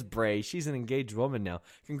hands, Bray. She's an engaged woman now.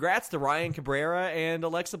 Congrats to Ryan Cabrera and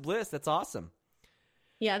Alexa Bliss. That's awesome.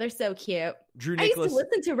 Yeah, they're so cute. Drew I Nicholas. used to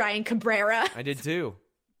listen to Ryan Cabrera. I did too.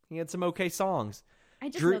 He had some okay songs. I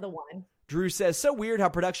just know the one. Drew says, so weird how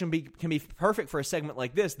production can be perfect for a segment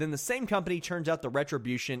like this. Then the same company turns out the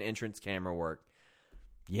Retribution entrance camera work.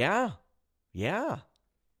 Yeah.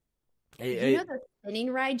 You know those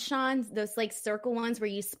spinning rides, Sean? Those like circle ones where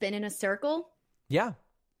you spin in a circle? Yeah.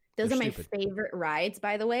 Those are my favorite rides,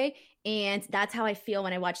 by the way. And that's how I feel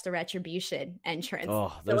when I watch the Retribution entrance.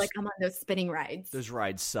 Oh, so like I'm on those spinning rides. Those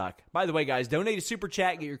rides suck. By the way, guys, donate a super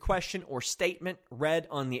chat, get your question or statement read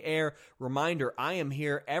on the air. Reminder, I am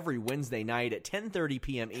here every Wednesday night at 10:30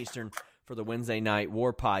 p.m. Eastern for the Wednesday Night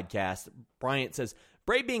War podcast. Bryant says,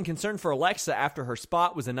 Bray being concerned for Alexa after her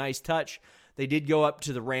spot was a nice touch. They did go up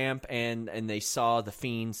to the ramp and they saw the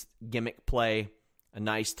Fiend's gimmick play. A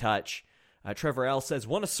nice touch. Trevor L. says,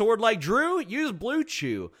 want a sword like Drew? Use Blue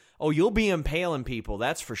Chew. Oh, you'll be impaling people,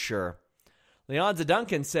 that's for sure. Leonza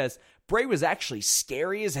Duncan says, Bray was actually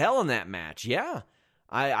scary as hell in that match. Yeah,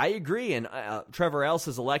 I agree. And Trevor L.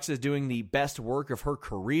 says, Alexa's doing the best work of her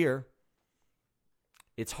career.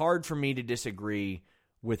 It's hard for me to disagree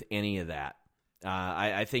with any of that.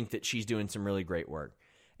 I think that she's doing some really great work.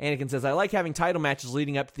 Anakin says, I like having title matches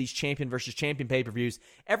leading up to these champion versus champion pay-per-views.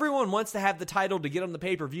 Everyone wants to have the title to get on the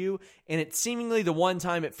pay-per-view, and it's seemingly the one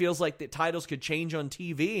time it feels like the titles could change on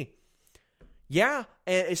TV. Yeah,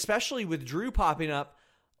 especially with Drew popping up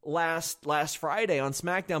last Friday on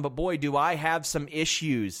SmackDown, but boy, do I have some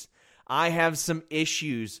issues. I have some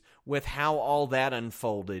issues with how all that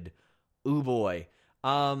unfolded. Ooh, boy.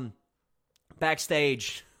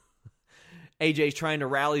 Backstage, AJ's trying to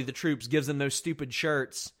rally the troops, gives them those stupid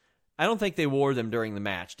shirts. I don't think they wore them during the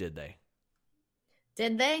match, did they?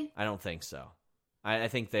 Did they? I don't think so. I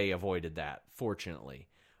think they avoided that, fortunately.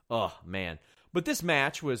 Oh, man. But this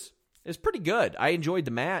match was pretty good. I enjoyed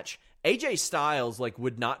the match. AJ Styles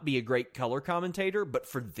would not be a great color commentator, but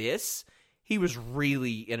for this, he was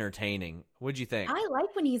really entertaining. What'd you think? I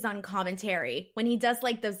like when he's on commentary. When he does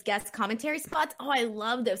those guest commentary spots. Oh, I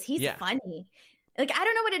love those. He's funny. I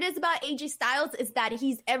don't know what it is about AJ Styles is that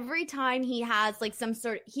every time he has I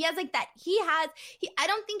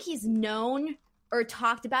don't think he's known or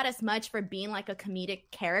talked about as much for being a comedic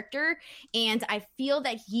character. And I feel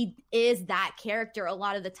that he is that character a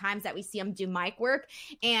lot of the times that we see him do mic work.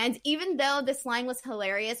 And even though this line was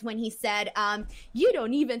hilarious when he said, you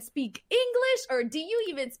don't even speak English, or do you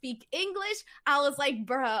even speak English? I was like,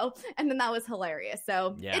 bro. And then that was hilarious.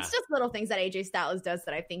 So It's just little things that AJ Styles does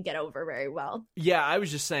that I think get over very well. Yeah, I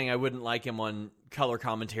was just saying I wouldn't like him on color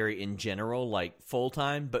commentary in general, full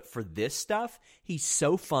time, but for this stuff, he's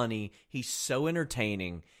so funny, he's so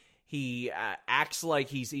entertaining, he acts like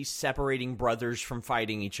he's separating brothers from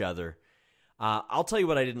fighting each other. I'll tell you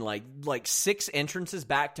what I didn't like 6 entrances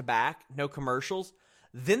back to back, no commercials,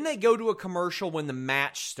 then they go to a commercial when the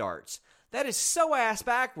match starts. That is so ass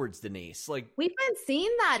backwards, Denise. We've been seeing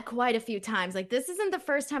that quite a few times. This isn't the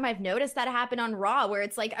first time I've noticed that happen on Raw, where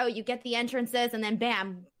it's oh, you get the entrances and then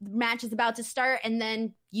bam, match is about to start, and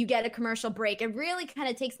then you get a commercial break. It really kind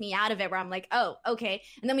of takes me out of it, where I'm like, oh, okay.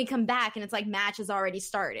 And then we come back and it's match has already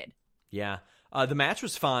started. Yeah. The match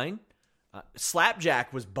was fine.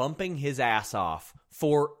 Slapjack was bumping his ass off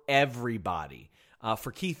for everybody.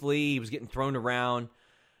 For Keith Lee, he was getting thrown around.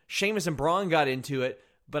 Sheamus and Braun got into it.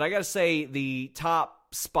 But I got to say, the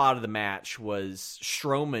top spot of the match was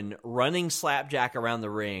Strowman running Slapjack around the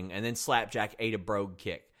ring, and then Slapjack ate a brogue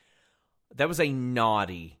kick. That was a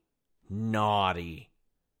naughty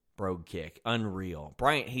brogue kick. Unreal.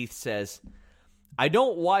 Bryant Heath says, I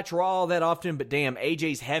don't watch Raw that often, but damn,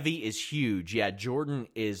 AJ's heavy is huge. Yeah, Jordan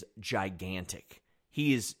is gigantic.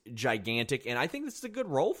 He is gigantic, and I think this is a good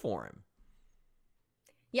role for him.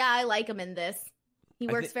 Yeah, I like him in this. He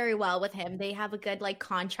works very well with him. They have a good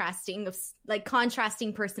contrasting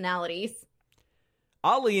personalities.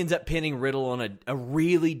 Ali ends up pinning Riddle on a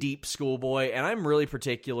really deep schoolboy, and I'm really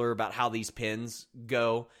particular about how these pins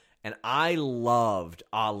go. And I loved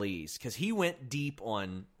Ali's because he went deep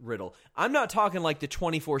on Riddle. I'm not talking the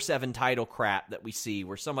 24/7 title crap that we see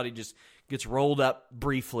where somebody just gets rolled up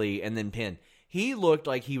briefly and then pinned. He looked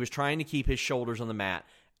like he was trying to keep his shoulders on the mat,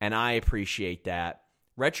 and I appreciate that.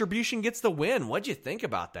 Retribution gets the win. What'd you think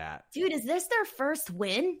about that? Dude, is this their first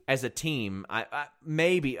win? As a team,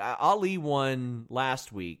 maybe. Ali won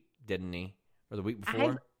last week, didn't he? Or the week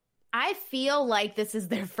before? I feel like this is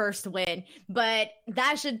their first win, but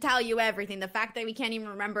that should tell you everything. The fact that we can't even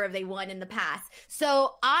remember if they won in the past.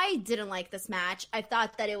 So I didn't like this match. I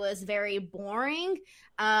thought that it was very boring.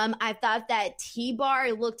 I thought that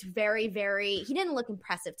T-Bar looked very, he didn't look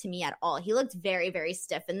impressive to me at all. He looked very, very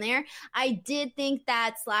stiff in there. I did think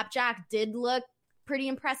that Slapjack did look pretty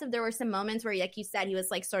impressive. There were some moments where, like you said, he was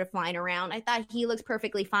sort of flying around. I thought he looked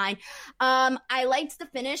perfectly fine. I liked the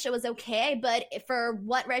finish. It was okay, but for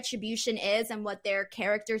what Retribution is and what their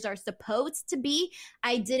characters are supposed to be,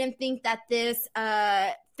 I didn't think that this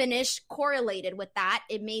finish correlated with that.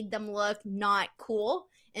 It made them look not cool.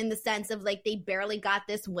 in the sense of like they barely got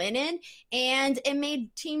this win in, and it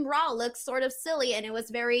made Team Raw look sort of silly, and it was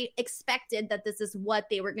very expected that this is what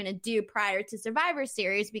they were going to do prior to Survivor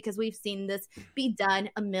Series because we've seen this be done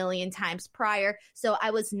a million times prior. So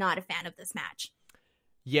I was not a fan of this match.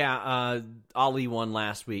 Yeah, Ali won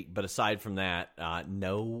last week, but aside from that,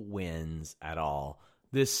 no wins at all.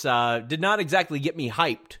 This did not exactly get me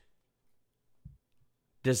hyped.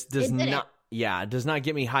 Does not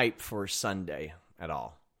get me hyped for Sunday at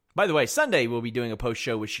all. By the way, Sunday we'll be doing a post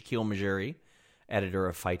show with Shaquille Majuri, editor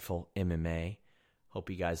of Fightful MMA.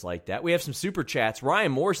 Hope you guys like that. We have some super chats.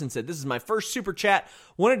 Ryan Morrison said, "This is my first super chat.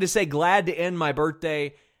 Wanted to say glad to end my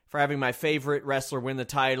birthday for having my favorite wrestler win the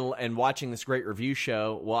title and watching this great review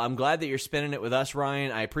show." Well, I'm glad that you're spending it with us,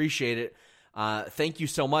 Ryan. I appreciate it. Thank you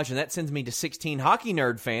so much. And that sends me to 16 Hockey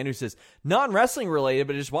Nerd Fan, who says, non-wrestling related,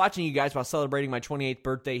 but just watching you guys while celebrating my 28th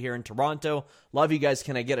birthday here in Toronto. Love you guys.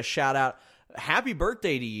 Can I get a shout out? Happy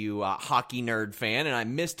birthday to you, Hockey Nerd Fan. And I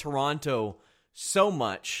miss Toronto so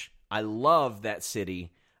much. I love that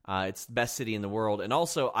city. It's the best city in the world. And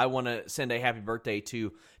also, I want to send a happy birthday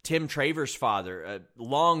to Tim Travers' father, a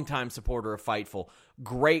longtime supporter of Fightful.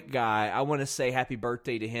 Great guy. I want to say happy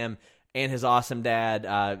birthday to him and his awesome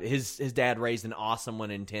dad. His dad raised an awesome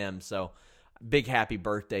one in Tim. So, big happy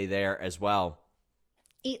birthday there as well.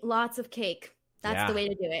 Eat lots of cake. That's the way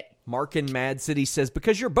to do it. Mark in Mad City says,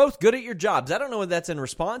 because you're both good at your jobs. I don't know what that's in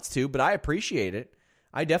response to, but I appreciate it.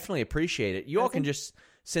 I definitely appreciate it. You all can just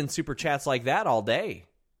send super chats like that all day.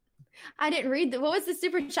 I didn't read what was the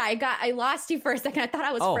super chat? I lost you for a second. I thought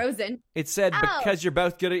I was frozen. It said because you're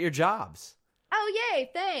both good at your jobs. Oh, yay.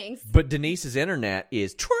 Thanks. But Denise's internet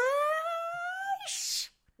is trash.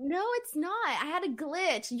 No, it's not. I had a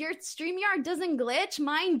glitch. Your StreamYard doesn't glitch.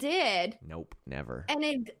 Mine did. Nope, never.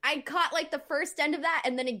 And I caught like the first end of that,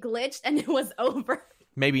 and then it glitched, and it was over.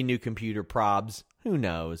 Maybe new computer probs. Who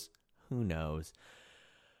knows? Who knows?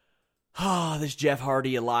 Oh, this Jeff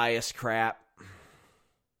Hardy Elias crap.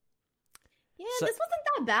 Yeah, this wasn't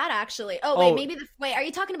that bad, actually. Oh, wait, wait, are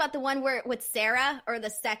you talking about the one where with Sarah or the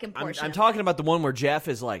second portion? I'm talking about the one where Jeff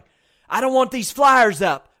is like, I don't want these flyers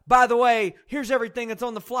up. By the way, here's everything that's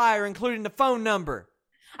on the flyer, including the phone number.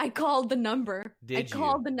 I called the number. Did you?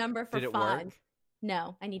 Called the number for Did it fun. work?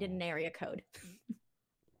 No, I needed an area code.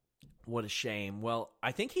 What a shame. Well,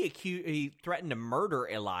 I think he threatened to murder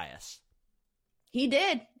Elias. He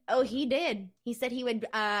did. Oh, he did. He said he would,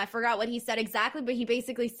 I forgot what he said exactly, but he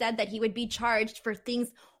basically said that he would be charged for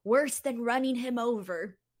things worse than running him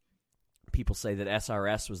over. People say that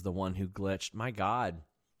SRS was the one who glitched. My God.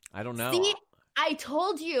 I don't know. See, I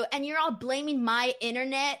told you, and you're all blaming my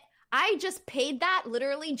internet. I just paid that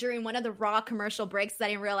literally during one of the Raw commercial breaks that I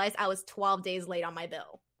didn't realize I was 12 days late on my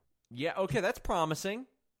bill. Yeah, okay, that's promising.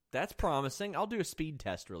 That's promising. I'll do a speed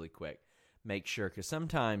test really quick. Make sure, because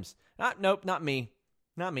sometimes... nope, not me.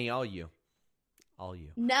 Not me, all you. All you.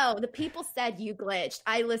 No, the people said you glitched.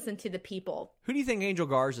 I listened to the people. Who do you think Angel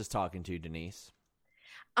Garza's talking to, Denise?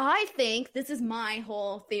 I think, this is my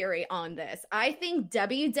whole theory on this. I think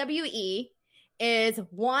WWE is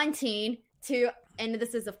wanting to, and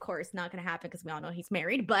this is of course not going to happen because we all know he's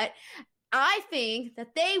married, but I think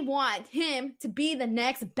that they want him to be the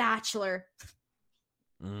next Bachelor.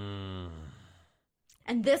 And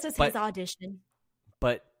this is his audition.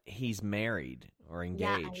 But he's married or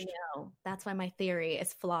engaged. Yeah, I know. That's why my theory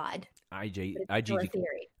is flawed. IG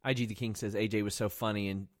the King says AJ was so funny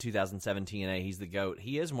in 2017 TNA. He's the GOAT.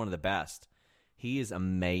 He is one of the best. He is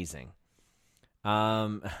amazing.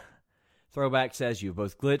 Throwback says you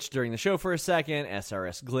both glitched during the show for a second.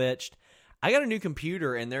 SRS glitched. I got a new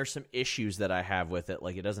computer, and there's some issues that I have with it.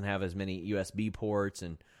 Like it doesn't have as many USB ports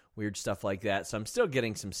and weird stuff like that. So I'm still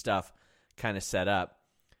getting some stuff kind of set up.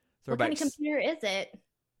 What kind of computer is it?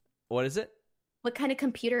 What is it? What kind of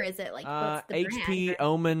computer is it? Like what's the HP, brand?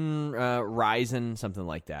 Omen, Ryzen, something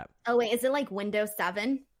like that. Oh, wait. Is it like Windows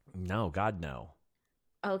 7? No, God, no.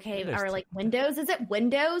 Okay. Or like Windows? Is it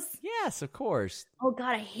Windows? Yes, of course. Oh,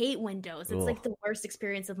 God. I hate Windows. It's like the worst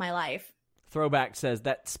experience of my life. Throwback says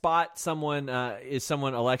that spot someone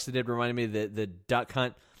Alexa did reminded me of the duck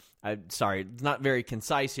hunt. Sorry, it's not very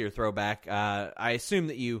concise here, Throwback. I assume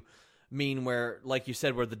that you mean where, like you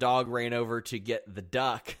said, where the dog ran over to get the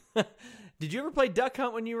duck. Did you ever play Duck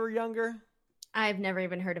Hunt when you were younger? I've never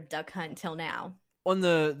even heard of Duck Hunt until now. On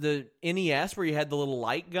the NES where you had the little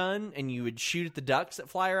light gun and you would shoot at the ducks that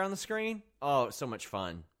fly around the screen? Oh, it's so much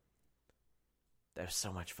fun. That was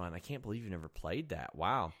so much fun. I can't believe you never played that.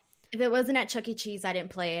 Wow. If it wasn't at Chuck E. Cheese, I didn't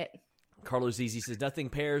play it. Carlos Easy says, nothing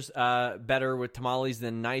pairs better with tamales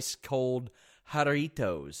than nice cold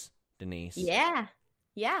jarritos, Denise. Yeah.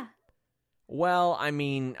 Yeah. Well, I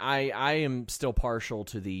mean, I am still partial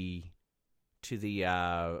to the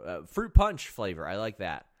fruit punch flavor. I like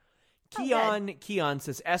that. Keon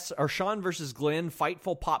says Sean versus Glenn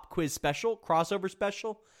Fightful Pop Quiz Special crossover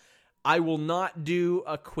special. I will not do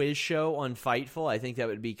a quiz show on Fightful. I think that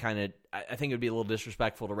would be I think it would be a little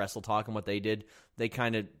disrespectful to Wrestle Talk and what they did. They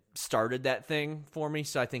kind of started that thing for me,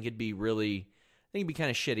 so I think it'd be kind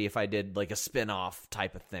of shitty if I did like a spin-off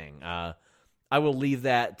type of thing. I will leave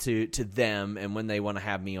that to them, and when they want to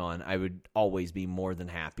have me on, I would always be more than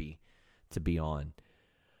happy to be on.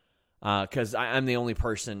 Because I'm the only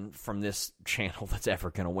person from this channel that's ever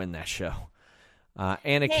going to win that show.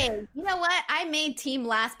 Hey, you know what? I made team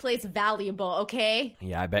last place valuable, okay?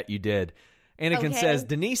 Yeah, I bet you did. Anakin says,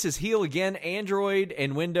 Denise is heel again. Android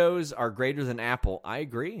and Windows are greater than Apple. I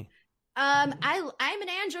agree. I'm an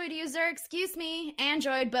Android user, excuse me,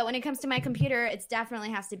 Android, but when it comes to my computer, it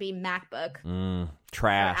definitely has to be MacBook.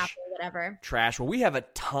 Trash. Or Apple, whatever. Trash. Well, we have a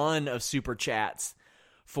ton of super chats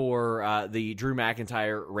for the Drew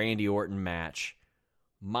McIntyre-Randy Orton match.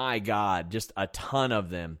 My God, just a ton of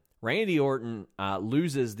them. Randy Orton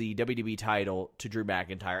loses the WWE title to Drew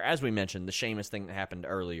McIntyre. As we mentioned, the Sheamus thing that happened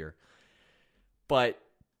earlier. But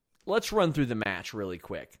let's run through the match really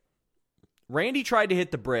quick. Randy tried to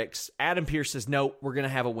hit the bricks. Adam Pearce says, no, we're going to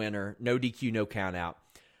have a winner. No DQ, no count out.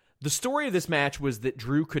 The story of this match was that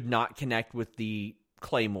Drew could not connect with the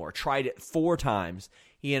Claymore. Tried it 4 times.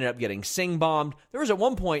 He ended up getting sing-bombed. There was at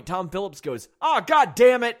one point, Tom Phillips goes, oh, God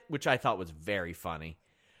damn it, which I thought was very funny.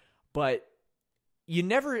 But you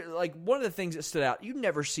never, like, one of the things that stood out, you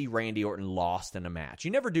never see Randy Orton lost in a match.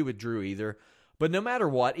 You never do with Drew either. But no matter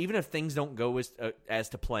what, even if things don't go as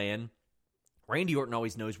to plan, Randy Orton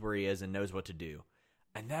always knows where he is and knows what to do.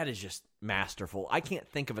 And that is just masterful. I can't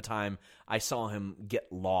think of a time I saw him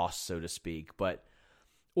get lost, so to speak. But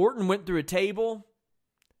Orton went through a table,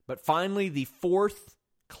 but finally the 4th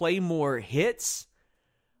Claymore hits.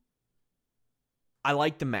 I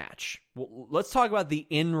liked the match. Well, let's talk about the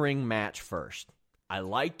in-ring match first. I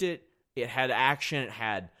liked it. It had action. It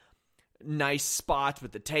had nice spots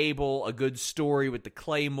with the table, a good story with the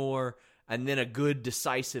Claymore, and then a good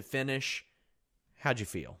decisive finish. How'd you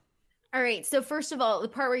feel? All right. So first of all, the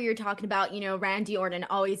part where you're talking about, Randy Orton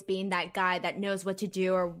always being that guy that knows what to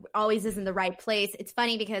do or always is in the right place. It's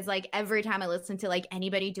funny because like every time I listen to like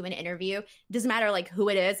anybody do an interview, it doesn't matter like who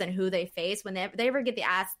it is and who they face. When they ever get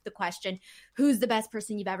asked the question, who's the best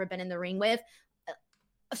person you've ever been in the ring with?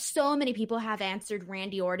 So many people have answered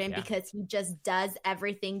Randy Orton because he just does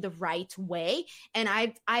everything the right way. And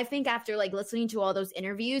I think after like listening to all those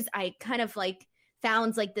interviews, I kind of like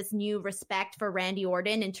found like this new respect for Randy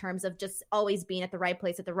Orton in terms of just always being at the right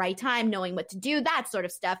place at the right time, knowing what to do, that sort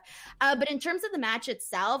of stuff. But in terms of the match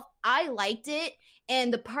itself, I liked it.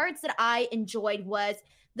 And the parts that I enjoyed was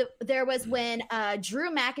there was when Drew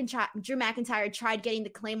McIntyre tried getting the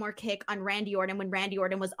Claymore kick on Randy Orton when Randy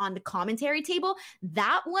Orton was on the commentary table.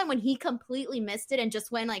 That one, when he completely missed it and just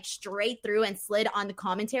went like straight through and slid on the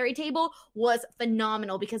commentary table, was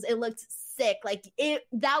phenomenal because it looked sick. Like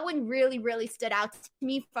that one really, really stood out to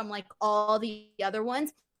me from like all the other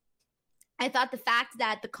ones. I thought the fact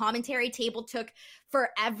that the commentary table took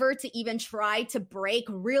forever to even try to break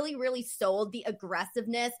really, really sold the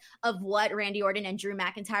aggressiveness of what Randy Orton and Drew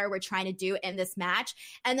McIntyre were trying to do in this match.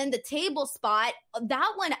 And then the table spot,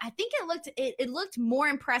 that one, I think it looked more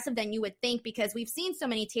impressive than you would think because we've seen so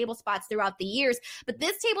many table spots throughout the years. But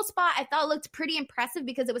this table spot I thought looked pretty impressive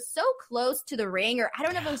because it was so close to the ring, or I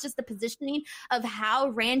don't know if it was just the positioning of how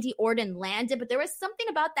Randy Orton landed, but there was something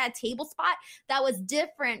about that table spot that was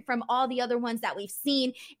different from all the other ones that we've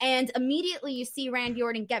seen. And immediately you see Randy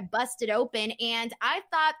Orton get busted open. And I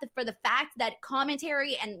thought that for the fact that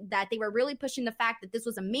commentary and that they were really pushing the fact that this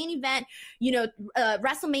was a main event,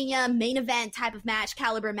 WrestleMania main event type of match,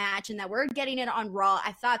 caliber match, and that we're getting it on Raw.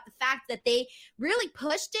 I thought the fact that they really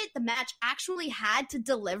pushed it, the match actually had to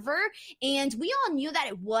deliver. And we all knew that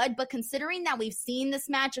it would, but considering that we've seen this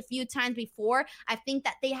match a few times before, I think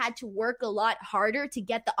that they had to work a lot harder to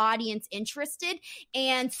get the audience interested.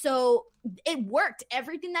 And so it worked.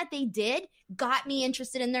 Everything that they did got me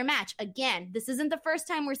interested in their match. Again, this isn't the first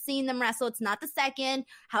time we're seeing them wrestle. It's not the second,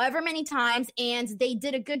 however many times. And they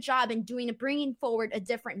did a good job in bringing forward a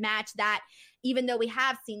different match that, even though we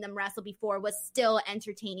have seen them wrestle before, was still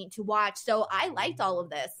entertaining to watch. So I liked all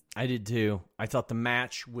of this. I did too. I thought the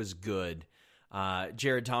match was good.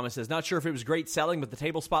 Jared Thomas says, not sure if it was great selling, but the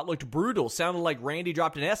table spot looked brutal. Sounded like Randy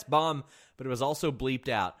dropped an S-bomb, but it was also bleeped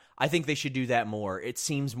out. I think they should do that more. It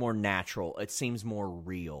seems more natural. It seems more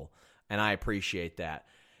real, and I appreciate that.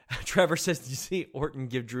 Trevor says, did you see Orton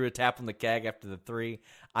give Drew a tap on the keg after the 3?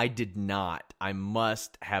 I did not. I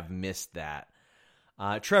must have missed that.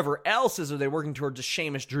 Trevor L says, are they working towards a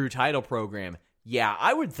Sheamus Drew title program? Yeah,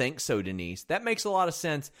 I would think so, Denise. That makes a lot of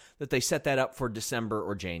sense that they set that up for December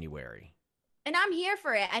or January. And I'm here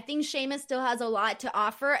for it. I think Sheamus still has a lot to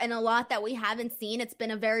offer and a lot that we haven't seen. It's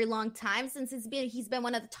been a very long time since he's been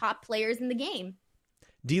one of the top players in the game.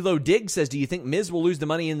 D'Lo Diggs says, do you think Miz will lose the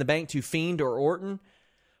Money in the Bank to Fiend or Orton?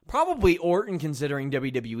 Probably Orton considering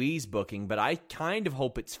WWE's booking, but I kind of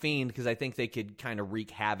hope it's Fiend because I think they could kind of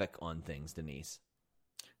wreak havoc on things, Denise.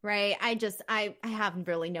 Right. I have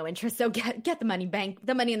really no interest. So get the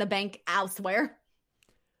Money in the Bank elsewhere.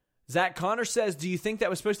 Zach Connor says, do you think that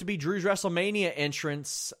was supposed to be Drew's WrestleMania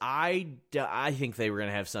entrance? I think they were going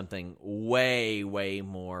to have something way, way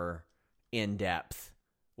more in-depth.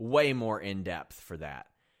 Way more in-depth for that.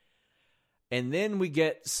 And then we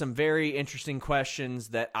get some very interesting questions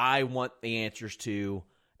that I want the answers to.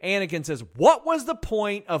 Anakin says, what was the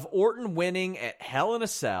point of Orton winning at Hell in a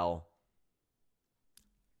Cell?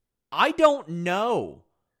 I don't know.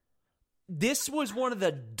 This was one of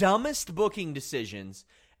the dumbest booking decisions.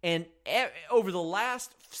 And over the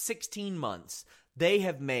last 16 months, they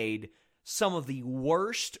have made some of the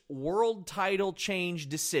worst world title change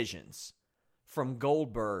decisions. From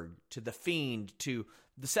Goldberg to The Fiend to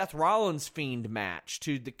the Seth Rollins Fiend match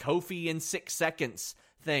to the Kofi in 6 seconds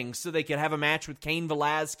thing so they could have a match with Cain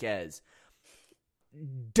Velasquez.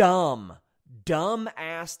 Dumb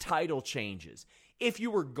ass title changes. If you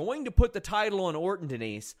were going to put the title on Orton,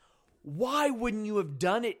 Denise, why wouldn't you have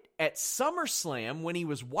done it at SummerSlam when he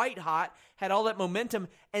was white hot, had all that momentum,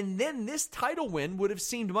 and then this title win would have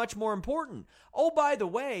seemed much more important? Oh, by the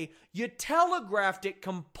way, you telegraphed it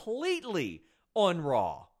completely on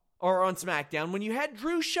Raw or on SmackDown when you had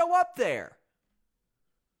Drew show up there.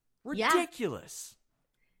 Ridiculous.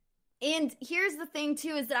 Yeah. And here's the thing,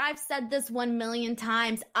 too, is that I've said this 1 million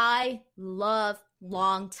times. I love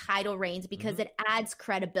long title reigns because it adds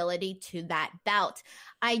credibility to that belt.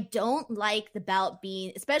 I don't like the belt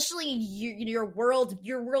being, especially your world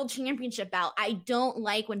championship belt. I don't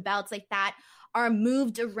like when belts like that are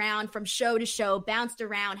moved around from show to show, bounced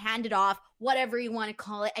around, handed off, whatever you want to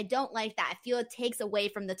call it. I don't like that. I feel it takes away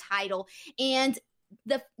from the title. And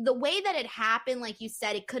the way that it happened, like you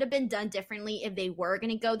said, it could have been done differently if they were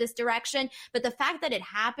going to go this direction. But the fact that it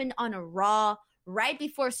happened on a Raw right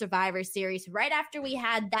before Survivor Series, right after we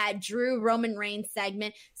had that Drew Roman Reigns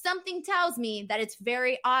segment, something tells me that it's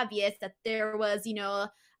very obvious that there was,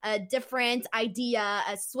 a different idea,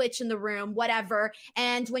 a switch in the room, whatever.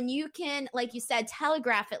 And when you can, like you said,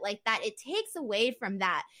 telegraph it like that, it takes away from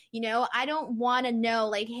that. I don't want to know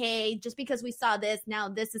like, hey, just because we saw this, now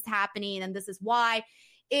this is happening and this is why.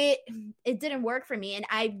 It didn't work for me. And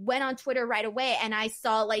I went on Twitter right away and I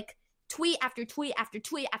saw like tweet after tweet after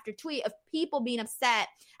tweet after tweet of people being upset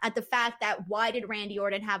at the fact that why did Randy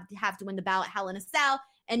Orton have to win the belt at Hell in a Cell?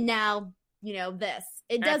 And now, this.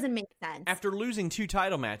 It doesn't make sense. After losing 2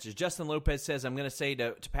 title matches, Justin Lopez says, I'm going to say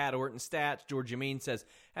to Pat Orton's stats. George Amin says,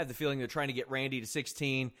 I have the feeling they're trying to get Randy to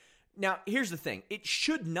 16. Now, here's the thing. It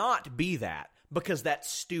should not be that because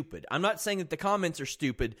that's stupid. I'm not saying that the comments are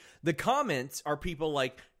stupid. The comments are people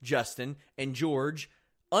like Justin and George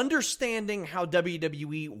understanding how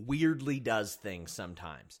WWE weirdly does things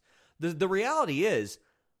sometimes. The reality is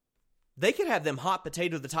they could have them hot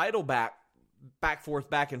potato the title back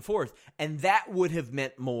and forth, and that would have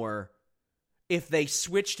meant more if they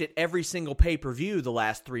switched it every single pay-per-view the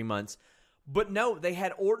last 3 months. But no, they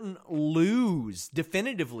had Orton lose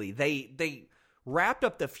definitively. They wrapped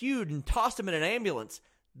up the feud and tossed him in an ambulance.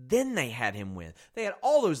 Then they had him win. They had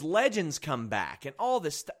all those legends come back and all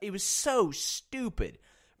this stuff. It was so stupid.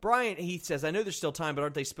 Brian Heath says, I know there's still time, but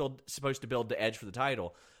aren't they supposed to build the Edge for the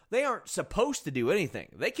title? They aren't supposed to do anything.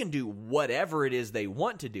 They can do whatever it is they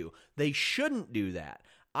want to do. They shouldn't do that.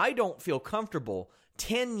 I don't feel comfortable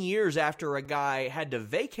 10 years after a guy had to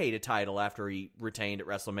vacate a title after he retained at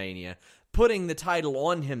WrestleMania, putting the title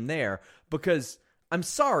on him there because I'm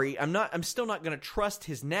sorry, I'm still not going to trust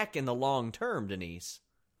his neck in the long term, Denise.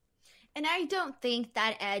 And I don't think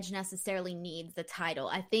that Edge necessarily needs the title.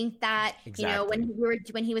 I think that, exactly.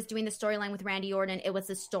 when he was doing the storyline with Randy Orton, it was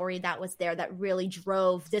a story that was there that really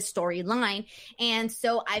drove this storyline. And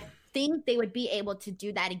so I think they would be able to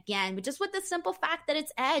do that again, but just with the simple fact that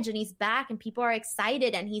it's Edge and he's back and people are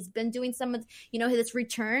excited and he's been doing some of, his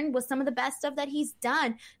return was some of the best stuff that he's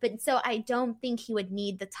done. But so I don't think he would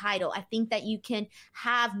need the title. I think that you can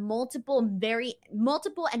have multiple and very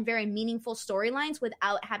meaningful storylines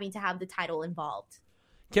without having to have the title involved.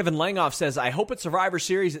 Kevin Langoff says, I hope at Survivor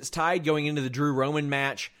Series it's tied going into the Drew Roman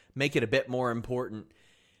match. Make it a bit more important.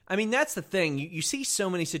 I mean, that's the thing. You see so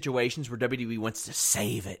many situations where WWE wants to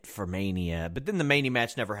save it for Mania, but then the Mania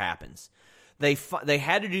match never happens. They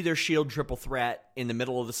had to do their Shield triple threat in the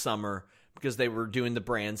middle of the summer because they were doing the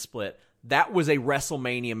brand split. That was a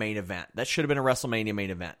WrestleMania main event. That should have been a WrestleMania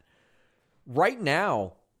main event. Right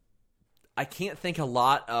now, I can't think a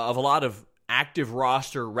lot of active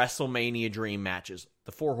roster WrestleMania dream matches.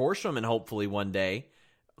 The Four Horsewomen hopefully one day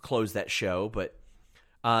close that show, but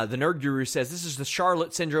the Nerd Guru says this is the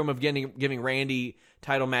Charlotte syndrome of giving Randy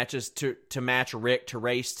title matches to match Rick to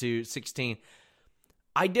race to 16.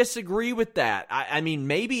 I disagree with that. I mean,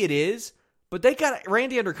 maybe it is, but they got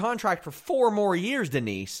Randy under contract for 4 more years,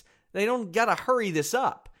 Denise. They don't got to hurry this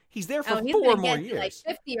up. He's there for 4 more years. Like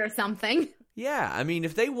 50 or something. Yeah, I mean,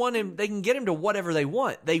 if they want him, they can get him to whatever they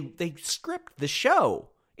want. They script the show.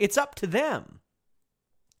 It's up to them.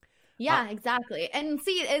 Yeah, exactly. And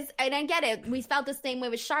see, and I get it. We felt the same way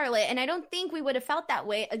with Charlotte, and I don't think we would have felt that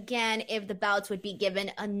way again if the belts would be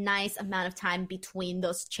given a nice amount of time between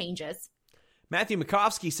those changes. Matthew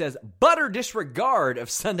Makovsky says, "Butter disregard of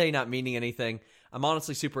Sunday not meaning anything. I'm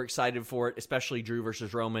honestly super excited for it, especially Drew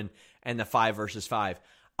versus Roman and the 5 versus 5.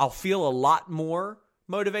 I'll feel a lot more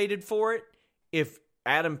motivated for it if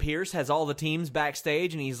Adam Pearce has all the teams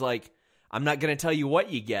backstage and he's like, I'm not going to tell you what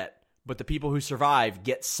you get, but the people who survive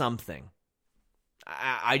get something.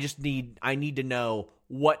 I need to know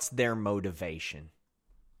what's their motivation."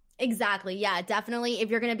 Exactly. Yeah, definitely.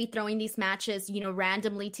 If you're going to be throwing these matches,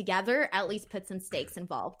 randomly together, at least put some stakes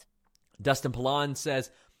involved. Dustin Pallon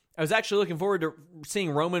says, I was actually looking forward to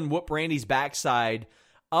seeing Roman whoop Randy's backside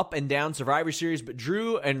up and down Survivor Series, but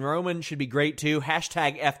Drew and Roman should be great too.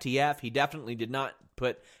 Hashtag FTF. He definitely did not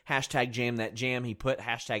put hashtag jam that jam. He put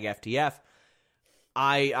hashtag FTF.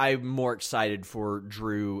 I'm more excited for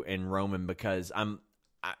Drew and Roman because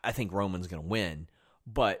I think Roman's going to win,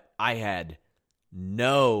 but I had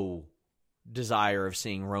no desire of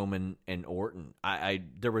seeing Roman and Orton.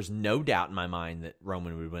 There was no doubt in my mind that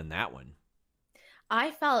Roman would win that one.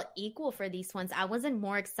 I felt equal for these ones. I wasn't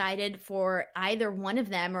more excited for either one of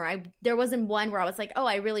them, or there wasn't one where I was like, oh,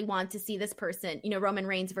 I really want to see this person, Roman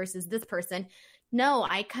Reigns versus this person. No,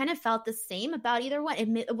 I kind of felt the same about either one.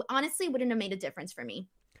 It honestly wouldn't have made a difference for me.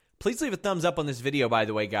 Please leave a thumbs up on this video, by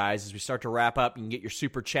the way, guys, as we start to wrap up. You can get your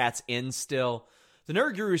super chats in still. The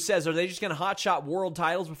Nerd Guru says, are they just going to hotshot world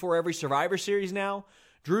titles before every Survivor Series now?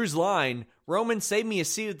 Drew's line, Roman, save me a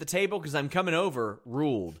seat at the table because I'm coming over,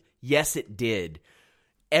 ruled. Yes, it did.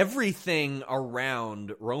 Everything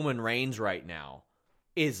around Roman Reigns right now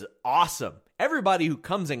is awesome. Everybody who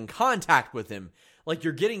comes in contact with him, like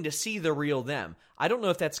you're getting to see the real them. I don't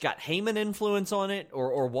know if that's got Heyman influence on it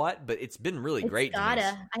or what, but it's been really great.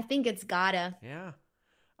 I think it's gotta. Yeah.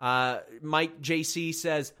 Mike JC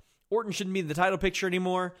says, Orton shouldn't be in the title picture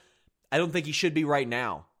anymore. I don't think he should be right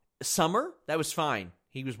now. Summer, that was fine.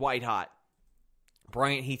 He was white hot.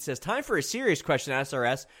 Bryant Heath says, time for a serious question,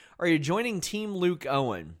 SRS. Are you joining Team Luke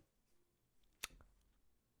Owen?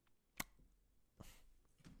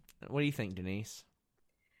 What do you think, Denise?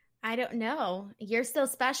 I don't know. You're so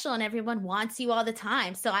special and everyone wants you all the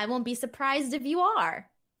time, so I won't be surprised if you are.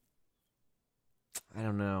 I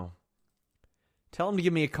don't know. Tell him to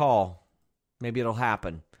give me a call. Maybe it'll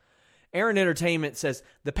happen. Aaron Entertainment says,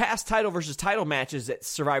 the past title versus title matches at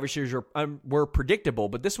Survivor Series were predictable,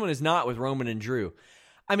 but this one is not with Roman and Drew.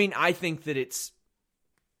 I mean, I think that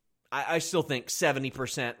I still think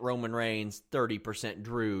 70% Roman Reigns, 30%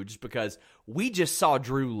 Drew, just because we just saw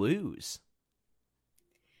Drew lose.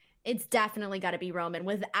 It's definitely got to be Roman,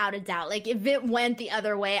 without a doubt. Like, if it went the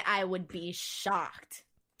other way, I would be shocked.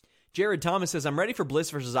 Jared Thomas says, I'm ready for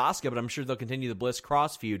Bliss versus Asuka, but I'm sure they'll continue the Bliss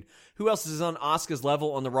cross feud. Who else is on Asuka's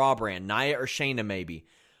level on the Raw brand? Nia or Shayna, maybe?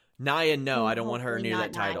 Nia, no, I don't want her near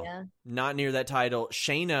that title. Not near that title.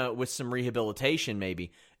 Shayna with some rehabilitation,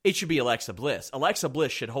 maybe. It should be Alexa Bliss. Alexa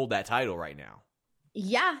Bliss should hold that title right now.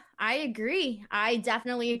 Yeah, I agree. I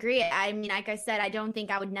definitely agree. I mean, like I said, I don't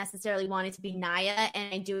think I would necessarily want it to be Nia,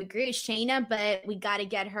 and I do agree with Shayna, but we got to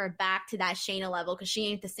get her back to that Shayna level because she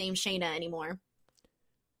ain't the same Shayna anymore.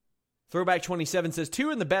 Throwback 27 says,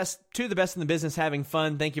 two of the best in the business having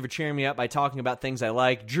fun. Thank you for cheering me up by talking about things I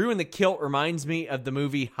like. Drew in the kilt reminds me of the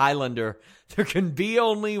movie Highlander. There can be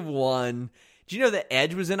only one. Did you know that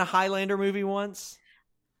Edge was in a Highlander movie once?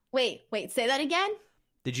 Wait, say that again?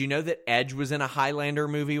 Did you know that Edge was in a Highlander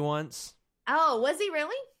movie once? Oh, was he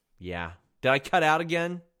really? Yeah. Did I cut out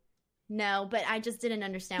again? No, but I just didn't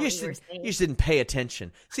understand what you were saying. You just didn't pay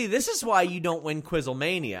attention. See, this is why you don't win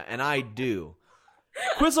Quizzlemania, and I do.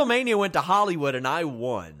 Quizzlemania went to Hollywood, and I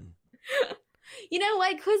won. You know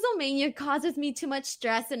what? Quizlemania causes me too much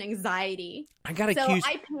stress and anxiety. I got accused.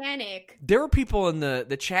 I panic. There were people in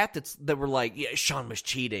the chat that were like, yeah, Sean was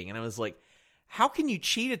cheating. And I was like, how can you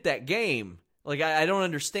cheat at that game? Like, I don't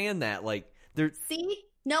understand that. Like, See?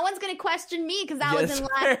 No one's going to question me because I was in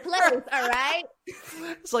last place, all right?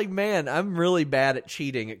 It's like, man, I'm really bad at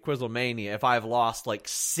cheating at Quizlemania if I've lost like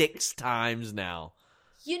 6 times now.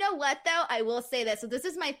 You know what, though? I will say this. So this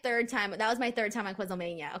is my 3rd time. That was my 3rd time on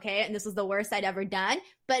Quizlemania, okay? And this was the worst I'd ever done.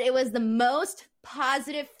 But it was the most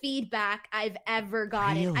positive feedback I've ever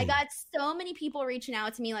gotten. Really? I got so many people reaching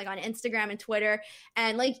out to me, like on Instagram and Twitter,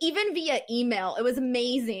 and like even via email. It was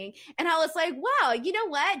amazing. And I was like, wow, you know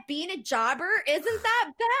what? Being a jobber isn't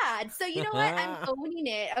that bad. So you know what? I'm owning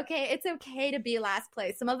it, okay? It's okay to be last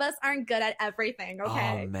place. Some of us aren't good at everything,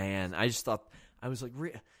 okay? Oh, man. I just thought, I was like,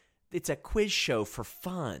 it's a quiz show for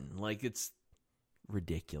fun. Like, it's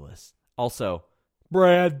ridiculous. Also,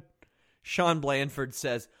 Sean Blandford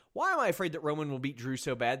says, why am I afraid that Roman will beat Drew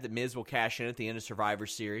so bad that Miz will cash in at the end of Survivor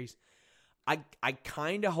Series? I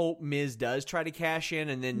kind of hope Miz does try to cash in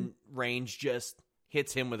and then Reigns just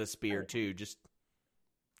hits him with a spear too, just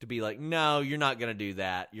to be like, no, you're not going to do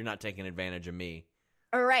that. You're not taking advantage of me.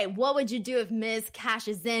 All right, what would you do if Miz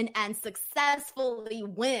cashes in and successfully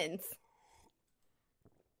wins?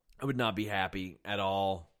 I would not be happy at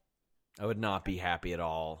all. I would not be happy at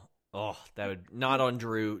all. Oh, that would not on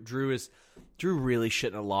Drew. Drew really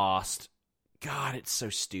shouldn't have lost. God, it's so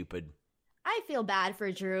stupid. I feel bad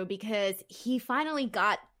for Drew because he finally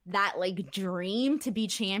got that like dream to be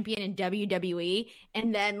champion in WWE,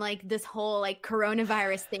 and then like this whole like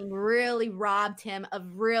coronavirus thing really robbed him of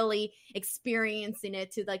really experiencing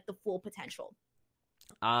it to like the full potential.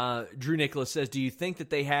 Drew Nicholas says, do you think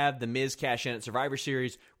that they have the Miz cash in at Survivor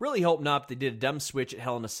Series? Really hope not. They did a dumb switch at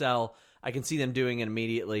Hell in a Cell. I can see them doing it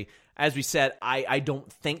immediately. As we said, I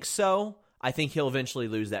don't think so. I think he'll eventually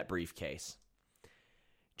lose that briefcase.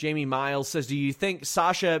 Jamie Miles says, do you think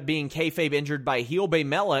Sasha being kayfabe injured by heel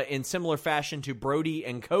Baymella in similar fashion to Brody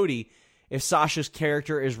and Cody if Sasha's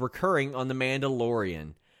character is recurring on The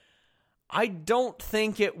Mandalorian? I don't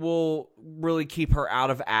think it will really keep her out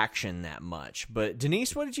of action that much. But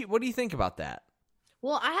Denise, what do you think about that?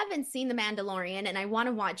 Well, I haven't seen The Mandalorian, and I want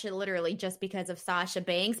to watch it literally just because of Sasha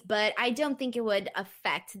Banks, but I don't think it would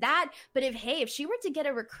affect that. But if she were to get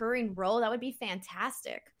a recurring role, that would be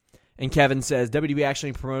fantastic. And Kevin says, WWE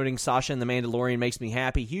actually promoting Sasha and The Mandalorian makes me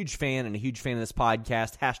happy. Huge fan and a huge fan of this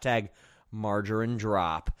podcast. Hashtag margarine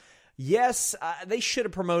drop. Yes, they should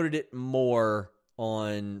have promoted it more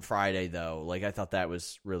on Friday, though. Like, I thought that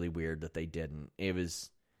was really weird that they didn't. It was,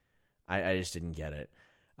 I just didn't get it.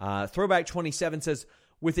 Throwback 27 says,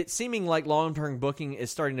 with it seeming like long-term booking is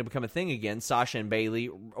starting to become a thing again, Sasha and Bayley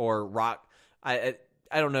or Rock, I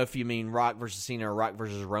don't know if you mean Rock versus Cena or Rock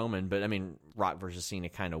versus Roman, but I mean, Rock versus Cena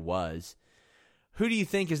kind of was. Who do you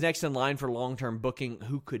think is next in line for long-term booking?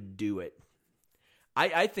 Who could do it?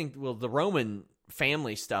 I think, well, the Roman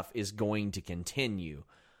family stuff is going to continue.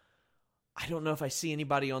 I don't know if I see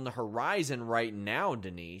anybody on the horizon right now,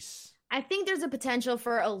 Denise. I think there's a potential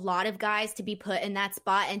for a lot of guys to be put in that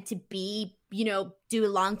spot and to be, do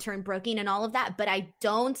long-term booking and all of that, but I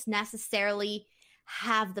don't necessarily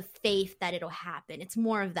have the faith that it'll happen. It's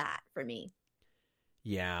more of that for me.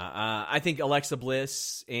 Yeah, I think Alexa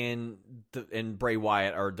Bliss and Bray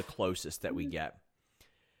Wyatt are the closest that we get.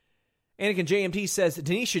 Anakin JMT says,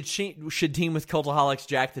 Denise should team with Cultaholics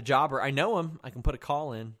Jack the Jobber. I know him. I can put a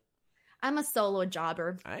call in. I'm a solo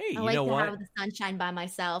jobber. Hey, I like to have the sunshine by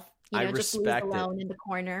myself. I just respect lose alone in the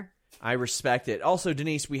corner. I respect it. Also,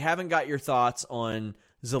 Denise, we haven't got your thoughts on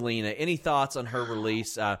Zelina. Any thoughts on her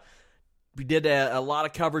release? We did a lot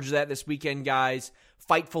of coverage of that this weekend, guys.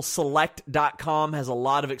 FightfulSelect.com has a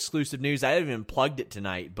lot of exclusive news. I haven't even plugged it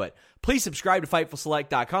tonight, but please subscribe to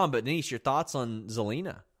FightfulSelect.com. But Denise, your thoughts on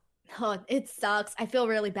Zelina? Oh, it sucks. I feel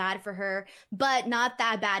really bad for her, but not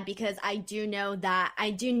that bad because I do know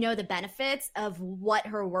the benefits of what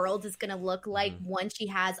her world is going to look like once she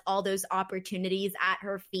has all those opportunities at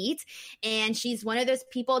her feet. And she's one of those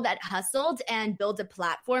people that hustled and built a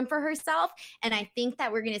platform for herself. And I think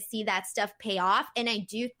that we're going to see that stuff pay off. And I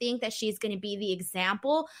do think that she's going to be the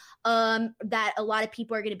example that a lot of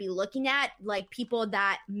people are going to be looking at, like people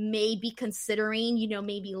that may be considering,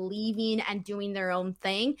 maybe leaving and doing their own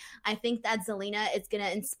thing. I think that Zelina is going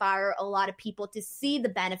to inspire a lot of people to see the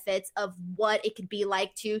benefits of what it could be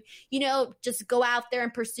like to, just go out there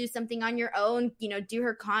and pursue something on your own, do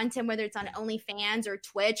her content, whether it's on OnlyFans or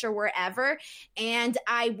Twitch or wherever. And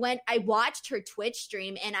I watched her Twitch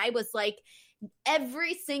stream and I was like,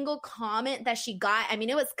 every single comment that she got, I mean,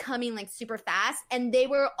 it was coming like super fast, and they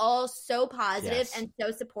were all so positive and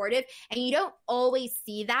so supportive. And you don't always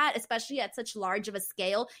see that, especially at such large of a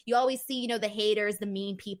scale. You always see, the haters, the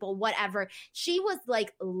mean people, whatever. She was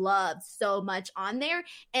like loved so much on there.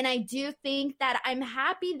 And I do think that I'm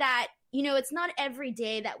happy that it's not every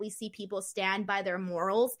day that we see people stand by their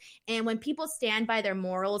morals. And when people stand by their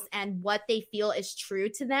morals and what they feel is true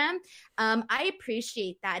to them, I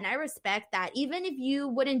appreciate that. And I respect that. Even if you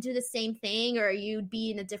wouldn't do the same thing or you'd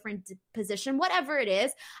be in a different position, whatever it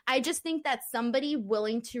is, I just think that somebody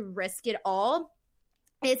willing to risk it all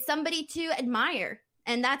is somebody to admire.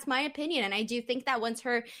 And that's my opinion. And I do think that once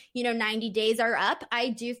her, 90 days are up, I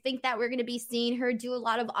do think that we're going to be seeing her do a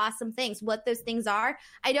lot of awesome things. What those things are,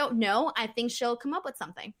 I don't know. I think she'll come up with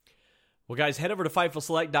something. Well, guys, head over to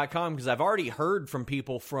FightfulSelect.com because I've already heard from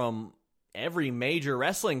people from every major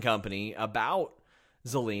wrestling company about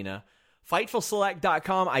Zelina.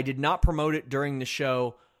 FightfulSelect.com, I did not promote it during the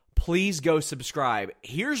show. Please go subscribe.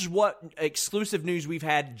 Here's what exclusive news we've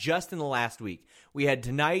had just in the last week. We had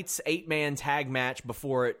tonight's 8-man tag match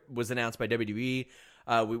before it was announced by WWE.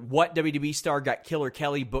 What WWE star got Killer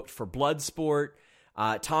Kelly booked for Bloodsport?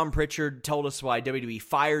 Tom Pritchard told us why WWE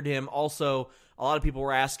fired him. Also, a lot of people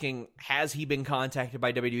were asking, has he been contacted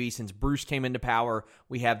by WWE since Bruce came into power?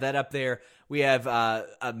 We have that up there. We have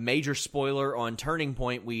a major spoiler on Turning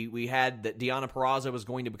Point. We had that Deonna Purrazzo was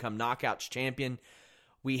going to become Knockouts champion.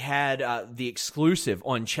 We had the exclusive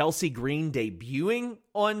on Chelsea Green debuting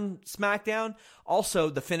on SmackDown.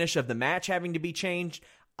 Also, the finish of the match having to be changed.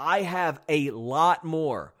 I have a lot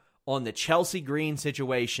more on the Chelsea Green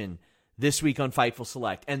situation this week on Fightful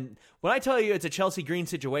Select. And when I tell you it's a Chelsea Green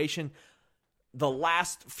situation, the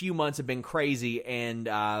last few months have been crazy, and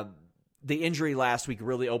the injury last week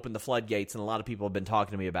really opened the floodgates, and a lot of people have been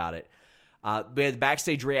talking to me about it. We had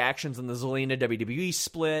backstage reactions on the Zelina WWE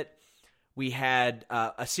split. We had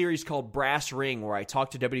a series called Brass Ring where I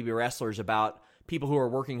talked to WWE wrestlers about people who are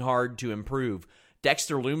working hard to improve.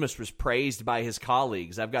 Dexter Lumis was praised by his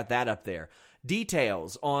colleagues. I've got that up there.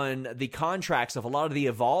 Details on the contracts of a lot of the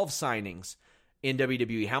Evolve signings in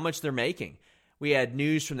WWE, how much they're making. We had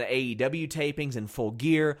news from the AEW tapings in Full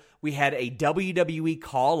Gear. We had a WWE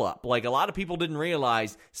call-up. Like, a lot of people didn't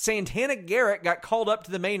realize Santana Garrett got called up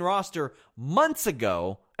to the main roster months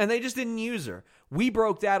ago, and they just didn't use her. We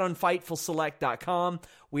broke that on FightfulSelect.com.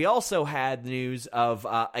 We also had news of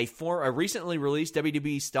a recently released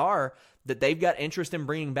WWE star that they've got interest in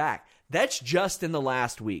bringing back. That's just in the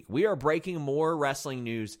last week. We are breaking more wrestling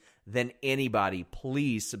news than anybody.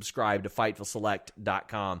 Please subscribe to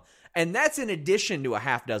FightfulSelect.com. And that's in addition to a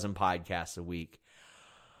half dozen podcasts a week.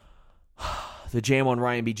 The Jam on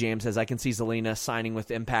Ryan B. Jam says, I can see Zelina signing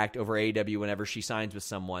with Impact over AEW whenever she signs with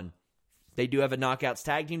someone. They do have a Knockouts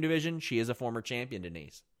tag team division. She is a former champion,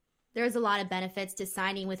 Denise. There's a lot of benefits to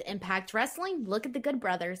signing with Impact Wrestling. Look at the Good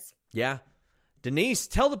Brothers. Yeah. Denise,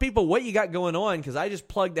 tell the people what you got going on, because I just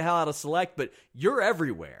plugged the hell out of Select, but you're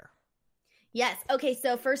everywhere. Yes. Okay.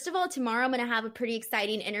 So first of all, tomorrow I'm going to have a pretty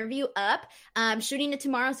exciting interview up. Shooting it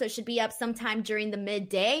tomorrow, so it should be up sometime during the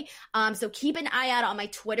midday. So keep an eye out on my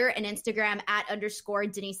Twitter and Instagram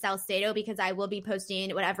 @_ Denise Salcedo, because I will be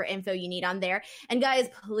posting whatever info you need on there. And guys,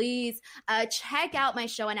 please check out my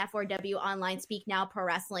show on F4W Online, Speak Now Pro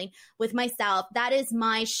Wrestling with myself. That is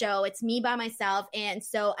my show. It's me by myself. And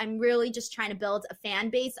so I'm really just trying to build a fan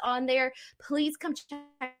base on there. Please come check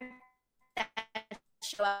that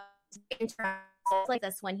show out. Like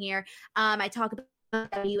this one here. I talk about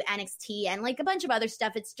NXT and like a bunch of other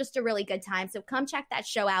stuff. It's just a really good time. So come check that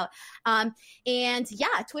show out. And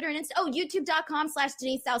yeah, Twitter and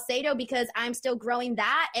YouTube.com/Denise Salcedo, because I'm still growing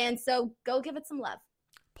that. And so go give it some love.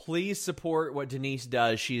 Please support what Denise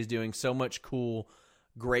does. She is doing so much cool,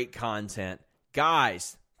 great content.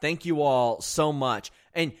 Guys, thank you all so much.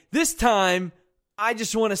 And this time, I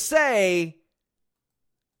just want to say,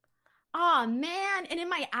 oh, man. And in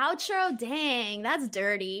my outro, dang, that's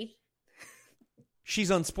dirty.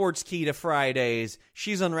 She's on Sports Keeda Fridays.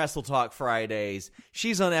 She's on Wrestle Talk Fridays.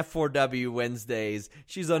 She's on F4W Wednesdays.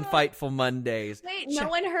 She's on Fightful Mondays. Wait, no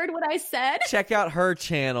one heard what I said? Check out her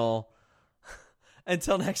channel.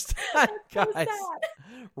 Until next time, guys. So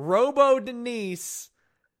Robo Denise,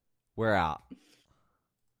 we're out.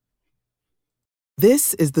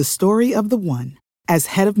 This is the story of the one. As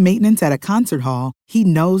head of maintenance at a concert hall, he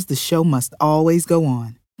knows the show must always go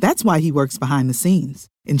on. That's why he works behind the scenes,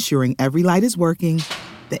 ensuring every light is working,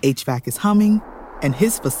 the HVAC is humming, and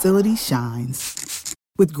his facility shines.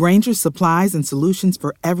 With Grainger's supplies and solutions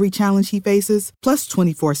for every challenge he faces, plus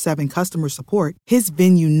 24/7 customer support, his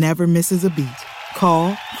venue never misses a beat.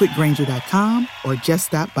 Call quickgrainger.com or just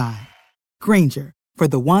stop by. Granger, for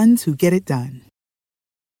the ones who get it done.